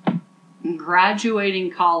was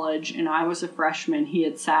graduating college, and I was a freshman. He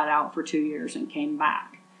had sat out for 2 years and came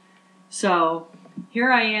back. So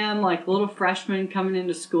here I am, like little freshman coming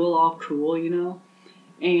into school, all cool, you know.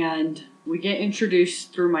 And we get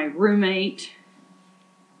introduced through my roommate.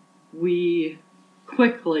 We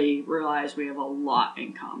quickly realize we have a lot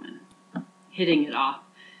in common. Hitting it off.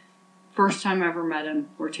 First time I ever met him,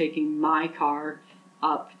 we're taking my car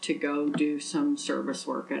up to go do some service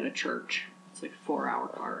work at a church. It's like a 4-hour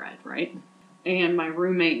car ride, right? And my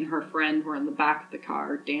roommate and her friend were in the back of the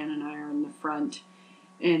car. Dan and I are in the front.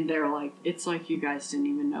 And they're like, it's like you guys didn't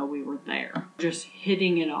even know we were there. Just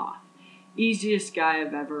hitting it off. Easiest guy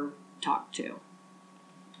I've ever talked to.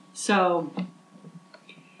 So,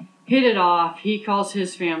 hit it off. He calls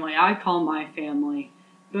his family. I call my family.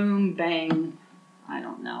 Boom, bang. I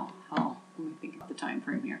don't know. Oh, let me think of the time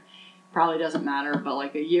frame here. Probably doesn't matter, but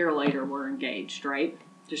like a year later, we're engaged, right?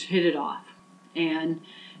 Just hit it off. And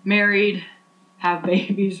married, have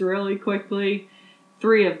babies really quickly.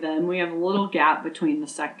 3 of them. We have a little gap between the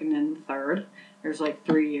second and the third. There's like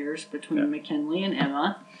 3 years between McKinley and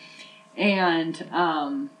Emma.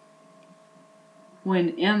 And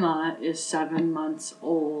when Emma is 7 months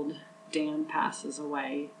old, Dan passes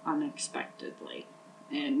away unexpectedly.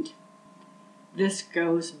 And this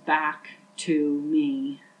goes back to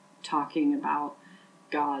me talking about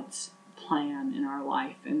God's plan in our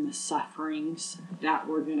life and the sufferings that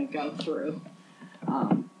we're going to go through.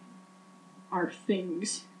 Are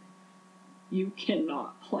things you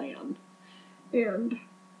cannot plan. And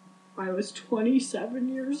I was 27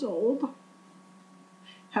 years old,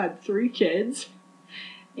 had 3 kids,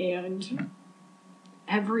 and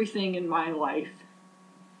everything in my life,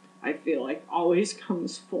 I feel like, always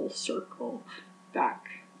comes full circle back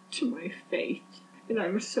to my faith. And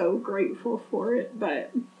I'm so grateful for it,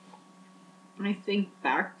 but I think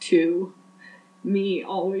back to me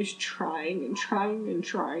always trying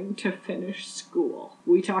to finish school.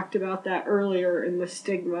 We talked about that earlier in the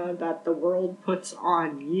stigma that the world puts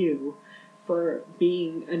on you for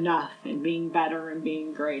being enough and being better and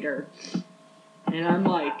being greater. And I'm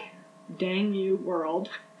like, dang you, world,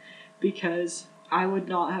 because I would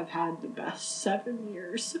not have had the best 7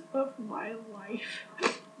 years of my life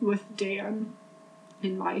with Dan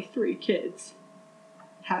and my 3 kids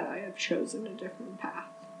had I have chosen a different path.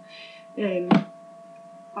 And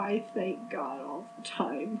I thank God all the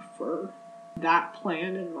time for that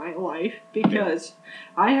plan in my life, because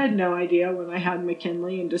I had no idea when I had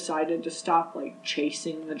McKinley and decided to stop like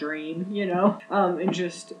chasing the dream, you know, and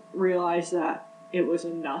just realize that it was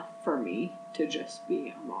enough for me to just be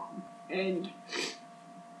a mom. And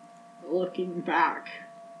looking back,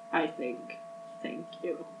 I think, thank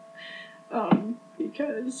you,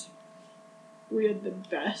 because we had the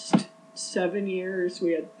best 7 years.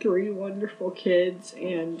 We had 3 wonderful kids,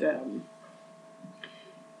 and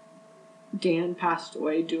Dan passed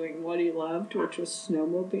away doing what he loved, which was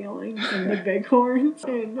snowmobiling in the Bighorns.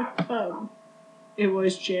 And it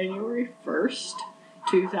was January 1st,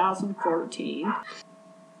 2014.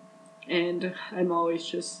 And I'm always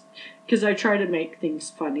just, because I try to make things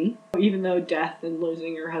funny, even though death and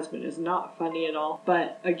losing your husband is not funny at all.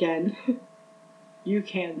 But again, you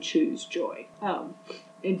can choose joy.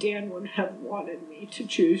 and Dan would have wanted me to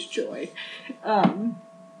choose joy.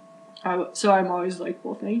 So I'm always like,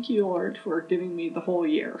 well, thank you, Lord, for giving me the whole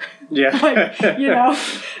year. Yeah.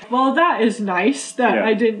 Well, that is nice that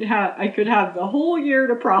Yeah. I could have the whole year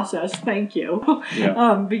to process. Thank you.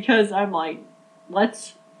 Yeah. Because I'm like,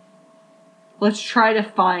 let's try to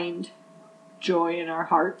find joy in our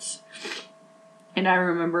hearts. And I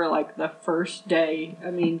remember, like, the first day,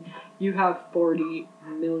 I mean, you have 40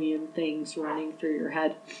 million things running through your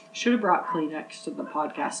head. Should have brought Kleenex to the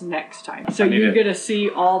podcast next time. So you get to see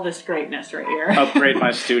all this greatness right here. Upgrade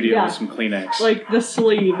my studio with some Kleenex. Like, the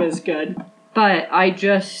sleeve is good. But I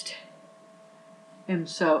just am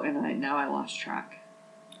so, and now I lost track.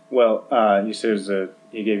 Well, you said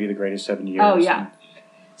he gave you the greatest 7 years. Oh, yeah.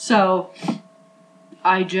 So,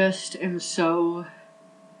 I just am so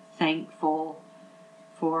thankful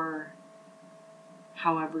for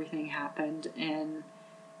how everything happened, and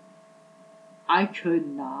I could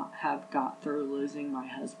not have got through losing my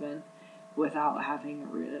husband without having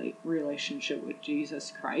a relationship with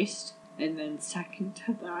Jesus Christ. And then second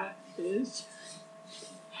to that is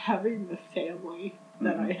having the family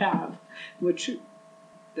that I have, which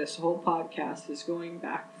this whole podcast is going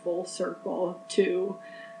back full circle to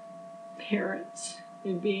parents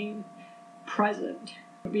and being present,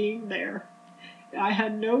 being there. I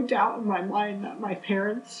had no doubt in my mind that my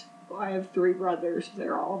parents, I have 3 brothers,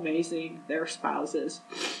 they're all amazing, their spouses,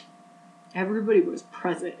 everybody was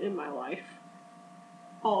present in my life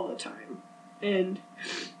all the time. And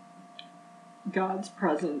God's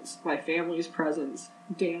presence, my family's presence,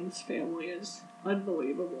 Dan's family is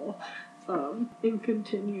unbelievable, and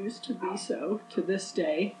continues to be so to this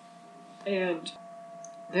day. And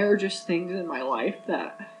there are just things in my life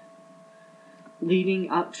that leading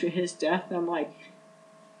up to his death, I'm like,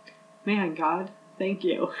 man, God, thank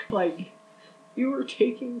you. Like, you were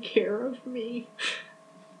taking care of me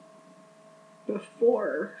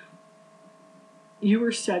before you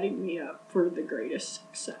were setting me up for the greatest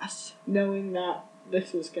success, knowing that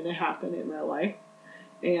this was going to happen in my life.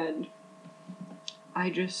 And I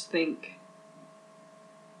just think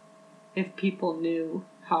if people knew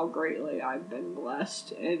how greatly I've been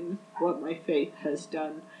blessed and what my faith has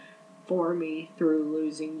done for me through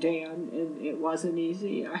losing Dan, and it wasn't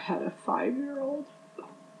easy. I had a 5-year-old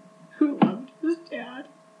who loved his dad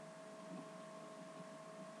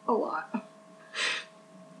a lot.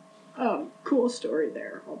 Cool story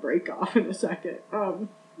there. I'll break off in a second. I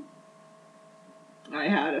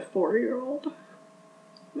had a 4-year-old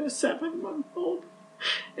and a 7-month-old,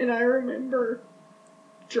 and I remember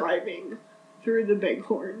driving through the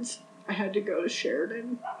Bighorns. I had to go to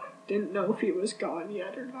Sheridan. Didn't know if he was gone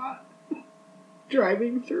yet or not.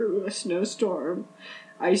 Driving through a snowstorm,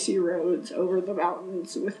 icy roads over the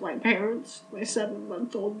mountains with my parents, my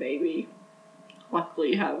 7-month-old baby.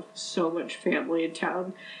 Luckily have so much family in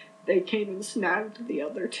town. They came and snagged the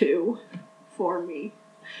other 2 for me.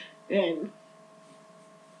 And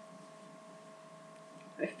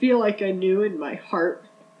I feel like I knew in my heart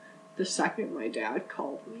the second my dad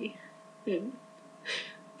called me and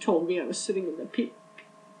told me I was sitting in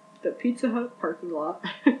the Pizza Hut parking lot,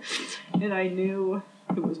 and I knew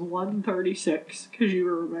it was 1:36, because you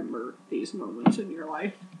remember these moments in your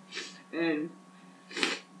life. And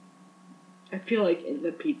I feel like in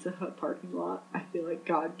the Pizza Hut parking lot, I feel like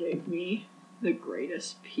God gave me the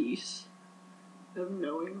greatest peace of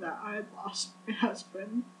knowing that I had lost my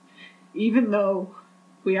husband, even though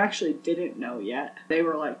we actually didn't know yet. They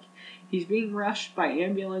were like, he's being rushed by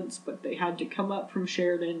ambulance, but they had to come up from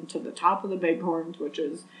Sheridan to the top of the Bighorns, which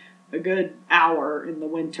is a good hour in the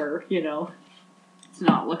winter, It's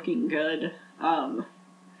not looking good.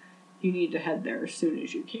 You need to head there as soon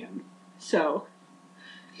as you can. So,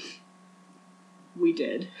 we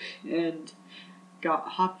did, and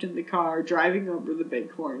hopped in the car, driving over the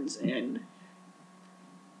Bighorns, and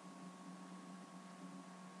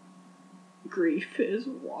grief is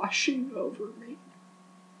washing over me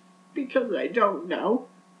because I don't know.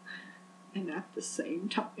 And at the same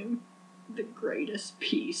time, the greatest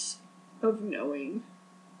peace of knowing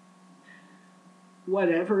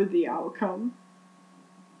whatever the outcome,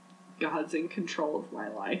 God's in control of my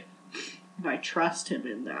life. And I trust Him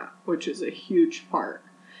in that, which is a huge part.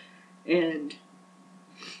 And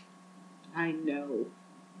I know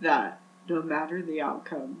that no matter the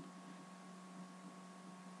outcome,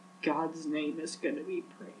 God's name is going to be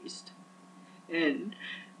praised. And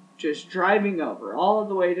just driving over all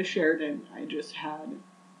the way to Sheridan, I just had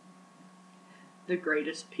the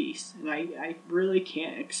greatest peace. And I really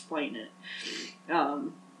can't explain it.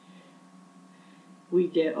 We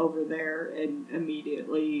get over there and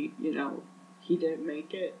immediately, he didn't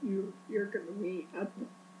make it. You're going to meet at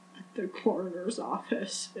the coroner's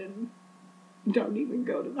office and don't even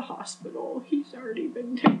go to the hospital. He's already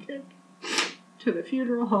been taken to the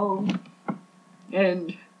funeral home,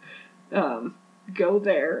 and go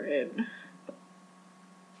there, and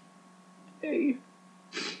they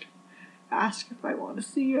ask if I want to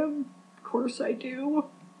see him. Of course I do.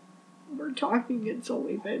 We're talking, it's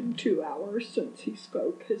only been 2 hours since he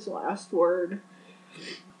spoke his last word.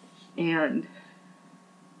 And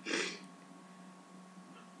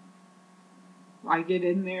I get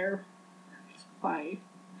in there. My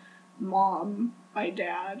mom, my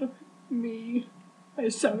dad, me, my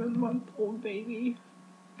 7-month-old baby.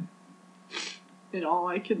 And all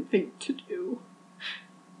I can think to do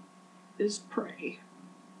is pray.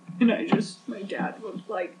 And my dad was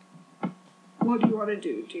like, what do you want to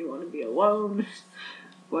do? Do you want to be alone?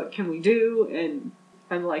 What can we do? And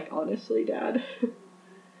I'm like, honestly, Dad,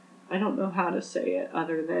 I don't know how to say it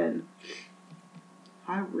other than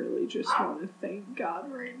I really just want to thank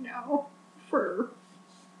God right now for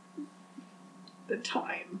the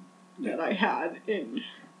time that I had, and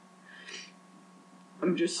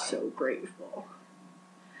I'm just so grateful.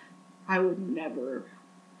 I would never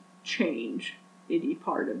change any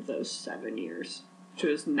part of those 7 years, which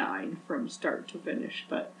was 9 from start to finish,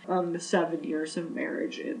 but the 7 years of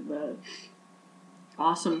marriage and the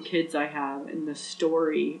awesome kids I have and the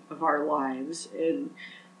story of our lives and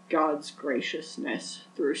God's graciousness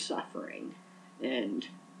through suffering. And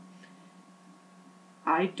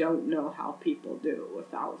I don't know how people do it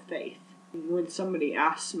without faith. When somebody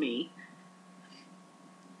asks me,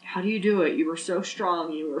 how do you do it? You were so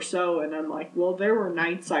strong, and I'm like, well, there were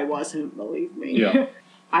nights I wasn't, believe me. Yeah.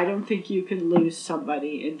 I don't think you can lose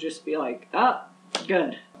somebody and just be like, oh,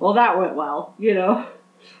 good. Well, that went well,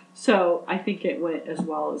 So I think it went as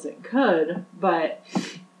well as it could, but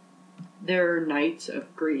there are nights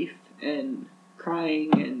of grief and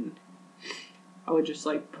crying, and I would just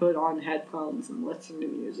put on headphones and listen to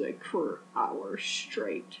music for hours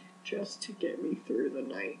straight just to get me through the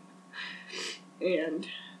night. And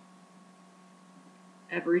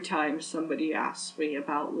every time somebody asks me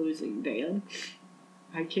about losing Dan,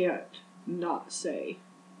 I can't not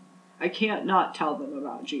tell them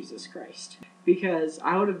about Jesus Christ, because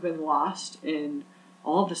I would have been lost, and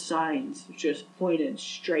all the signs just pointed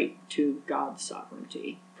straight to God's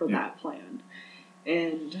sovereignty for that plan.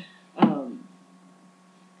 And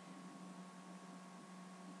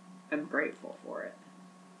I'm grateful for it.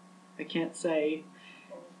 I can't say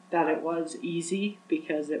that it was easy,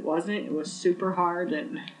 because it wasn't. It was super hard,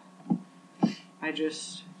 and I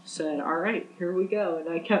just said, all right, here we go. And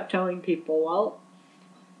I kept telling people, well,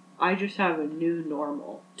 I just have a new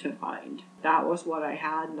normal to find. That was what I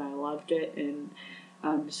had, and I loved it, and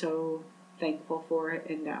I'm so thankful for it.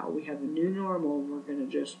 And now we have a new normal, and we're going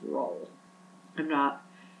to just roll.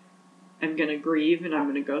 I'm going to grieve, and I'm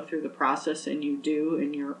going to go through the process, and you do,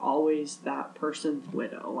 and you're always that person's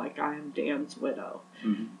widow. Like, I am Dan's widow.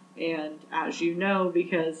 Mm-hmm. And as you know,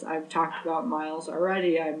 because I've talked about Miles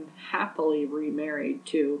already, I'm happily remarried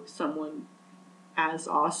to someone as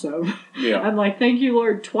awesome. Yeah. I'm like, thank you,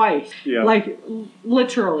 Lord, twice. Yeah.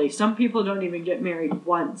 Literally, some people don't even get married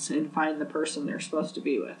once and find the person they're supposed to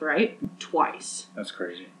be with, right? Twice. That's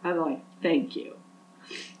crazy. I'm like, thank you.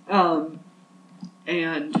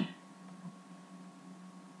 And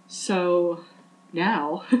so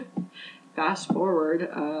now, fast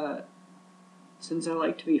forward, since I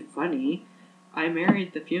like to be funny, I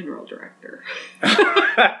married the funeral director.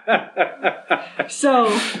 So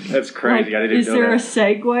that's crazy. I didn't is know there that. A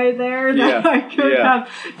segue there that I could have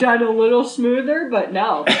done a little smoother? But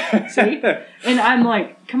no. See? And I'm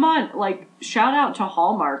like, come on, shout out to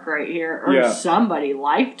Hallmark right here, or somebody,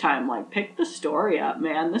 Lifetime. Pick the story up,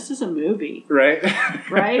 man. This is a movie. Right?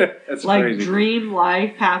 Right? That's crazy. Dream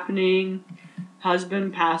life happening,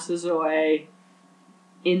 husband passes away,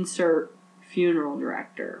 insert funeral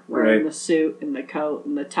director wearing the suit and the coat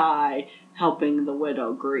and the tie, helping the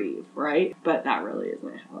widow grieve, right? But that really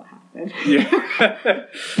isn't how it happened. Yeah.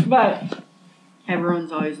 But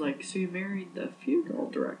everyone's always like, so you married the funeral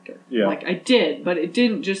director? Yeah. I did, but it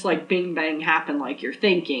didn't just bing bang happen like you're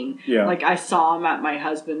thinking. Yeah. I saw him at my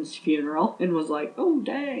husband's funeral and was like, oh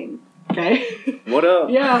dang. Okay. What up?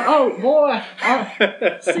 Yeah. Oh boy.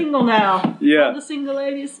 Single now. Yeah. All the single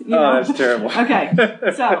ladies. Oh, that's terrible. Okay.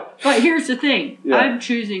 So, but here's the thing. Yeah. I'm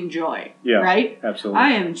choosing joy. Yeah. Right? Absolutely. I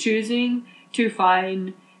am choosing to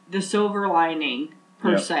find the silver lining,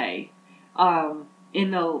 per se,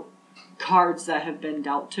 in the cards that have been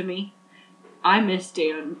dealt to me. I miss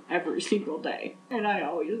Dan every single day, and I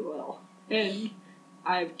always will. And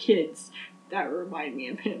I have kids that remind me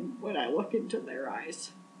of him when I look into their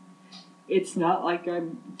eyes. It's not like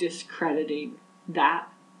I'm discrediting that.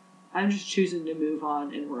 I'm just choosing to move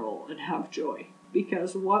on and roll and have joy.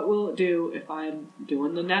 Because what will it do if I'm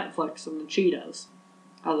doing the Netflix and the Cheetos?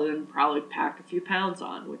 Other than probably pack a few pounds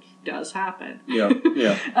on, which does happen.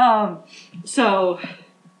 Yeah. So,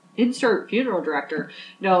 insert funeral director.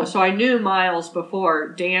 No, so I knew Miles before.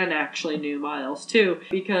 Dan actually knew Miles too,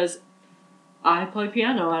 because I play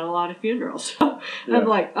piano at a lot of funerals. I'm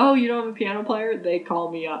like, oh, you don't have a piano player? They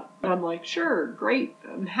call me up. I'm like, sure, great.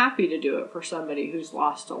 I'm happy to do it for somebody who's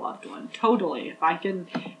lost a loved one. Totally. If I can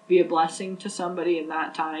be a blessing to somebody in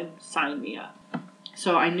that time, sign me up.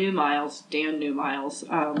 So I knew Miles. Dan knew Miles.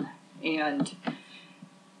 And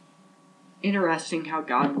interesting how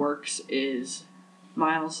God works is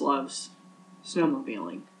Miles loves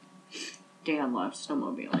snowmobiling. Dan loves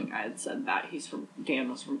snowmobiling. I had said that. Dan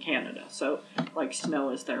was from Canada. So, like, snow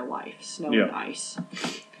is their life. Snow and ice.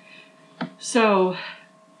 So,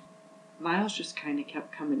 Miles just kind of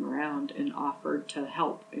kept coming around and offered to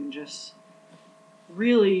help and just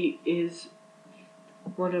really is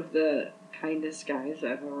one of the kindest guys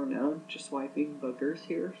I've ever known. Just wiping boogers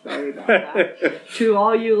here. Sorry about that. To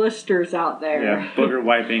all you listeners out there. Yeah, booger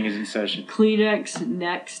wiping is in session. Kleenex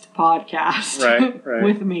next podcast. Right.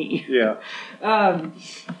 With me. Yeah.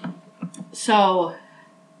 So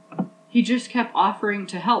he just kept offering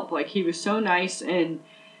to help. Like, he was so nice, and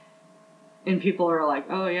people are like,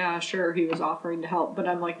 oh yeah, sure, he was offering to help. But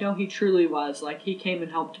I'm like, no, he truly was. Like, he came and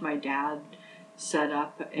helped my dad set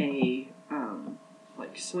up a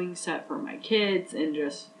swing set for my kids, and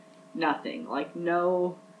just nothing. Like,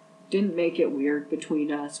 no, didn't make it weird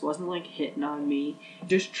between us. Wasn't like hitting on me.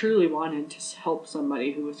 Just truly wanted to help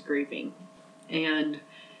somebody who was grieving. And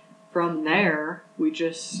from there, we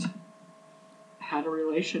just had a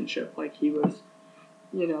relationship. Like, he was,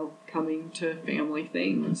 coming to family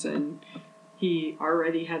things, and he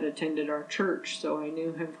already had attended our church, so I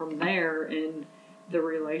knew him from there, and the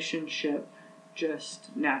relationship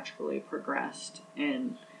just naturally progressed.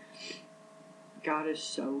 And God is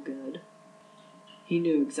so good. He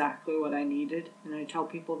knew exactly what I needed, and I tell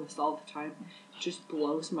people this all the time. It just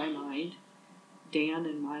blows my mind. Dan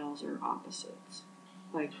and Miles are opposites.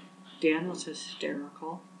 Like, Dan was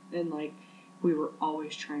hysterical, and we were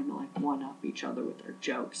always trying to one-up each other with our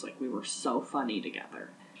jokes. Like, we were so funny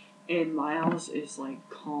together. And Miles is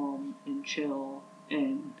calm and chill,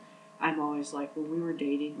 and I'm always when we were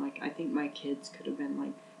dating, I think my kids could have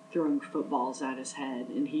been throwing footballs at his head,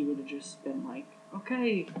 and he would have just been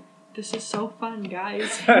okay, this is so fun,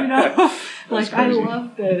 guys. I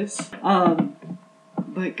love this.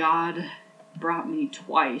 But God brought me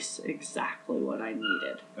twice exactly what I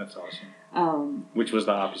needed. That's awesome. Which was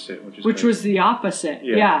the opposite. Which was the opposite.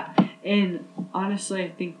 Yeah. And honestly, I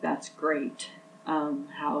think that's great.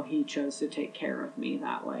 How he chose to take care of me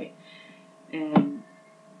that way. And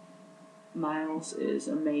Miles is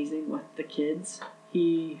amazing with the kids.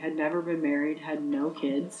 He had never been married, had no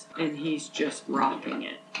kids, and he's just rocking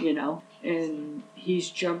it, And he's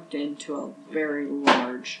jumped into a very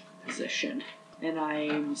large position. And I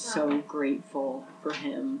am so grateful for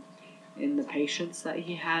him and the patience that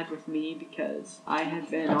he had with me, because I had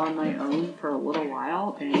been on my own for a little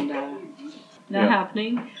while, and not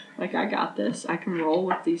happening. I got this. I can roll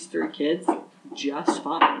with these 3 kids just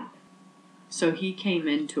fine. So he came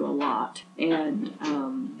into a lot and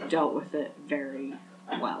dealt with it very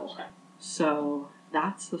well. So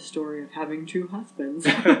that's the story of having 2 husbands.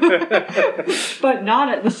 But not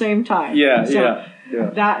at the same time. Yeah.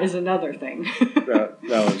 That is another thing.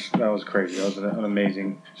 that was crazy. That was an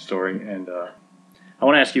amazing story. And I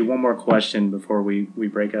want to ask you one more question before we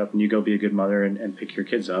break up and you go be a good mother and pick your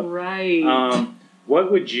kids up. Right.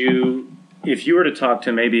 What would you, if you were to talk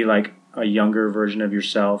to maybe a younger version of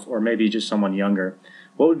yourself, or maybe just someone younger,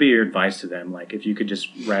 what would be your advice to them? If you could just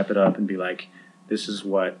wrap it up and be this is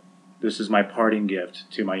my parting gift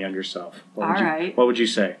to my younger self. What would you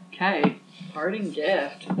say? Okay. Parting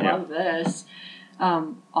gift. Love this.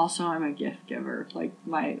 Also, I'm a gift giver.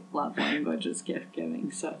 My love language is gift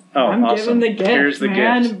giving. So I'm awesome. giving the gift. Here's the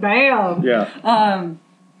gift. Bam. Yeah.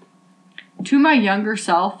 To my younger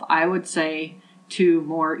self, I would say to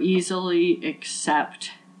more easily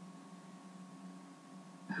accept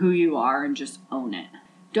who you are and just own it.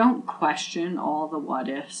 Don't question all the what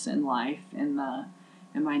ifs in life and the,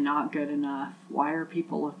 am I not good enough? Why are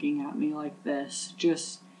people looking at me like this?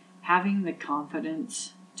 Just having the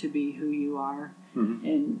confidence to be who you are,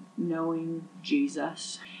 and knowing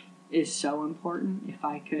Jesus is so important. If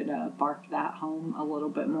I could bark that home a little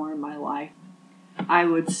bit more in my life, I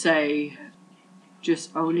would say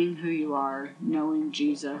just owning who you are, knowing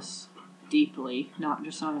Jesus, deeply, not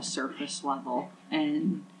just on a surface level,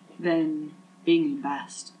 and then being the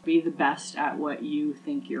best. Be the best at what you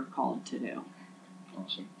think you're called to do.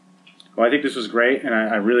 Awesome. Well, I think this was great, and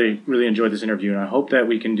I really, really enjoyed this interview, and I hope that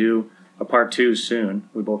we can do a part 2 soon.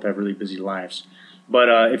 We both have really busy lives.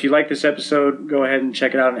 But if you like this episode, go ahead and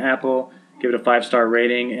check it out on Apple. Give it a 5-star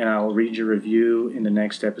rating, and I'll read your review in the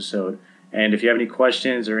next episode. And if you have any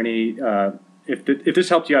questions or any, if this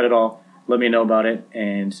helped you out at all, let me know about it,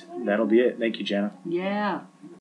 and that'll be it. Thank you, Jana. Yeah.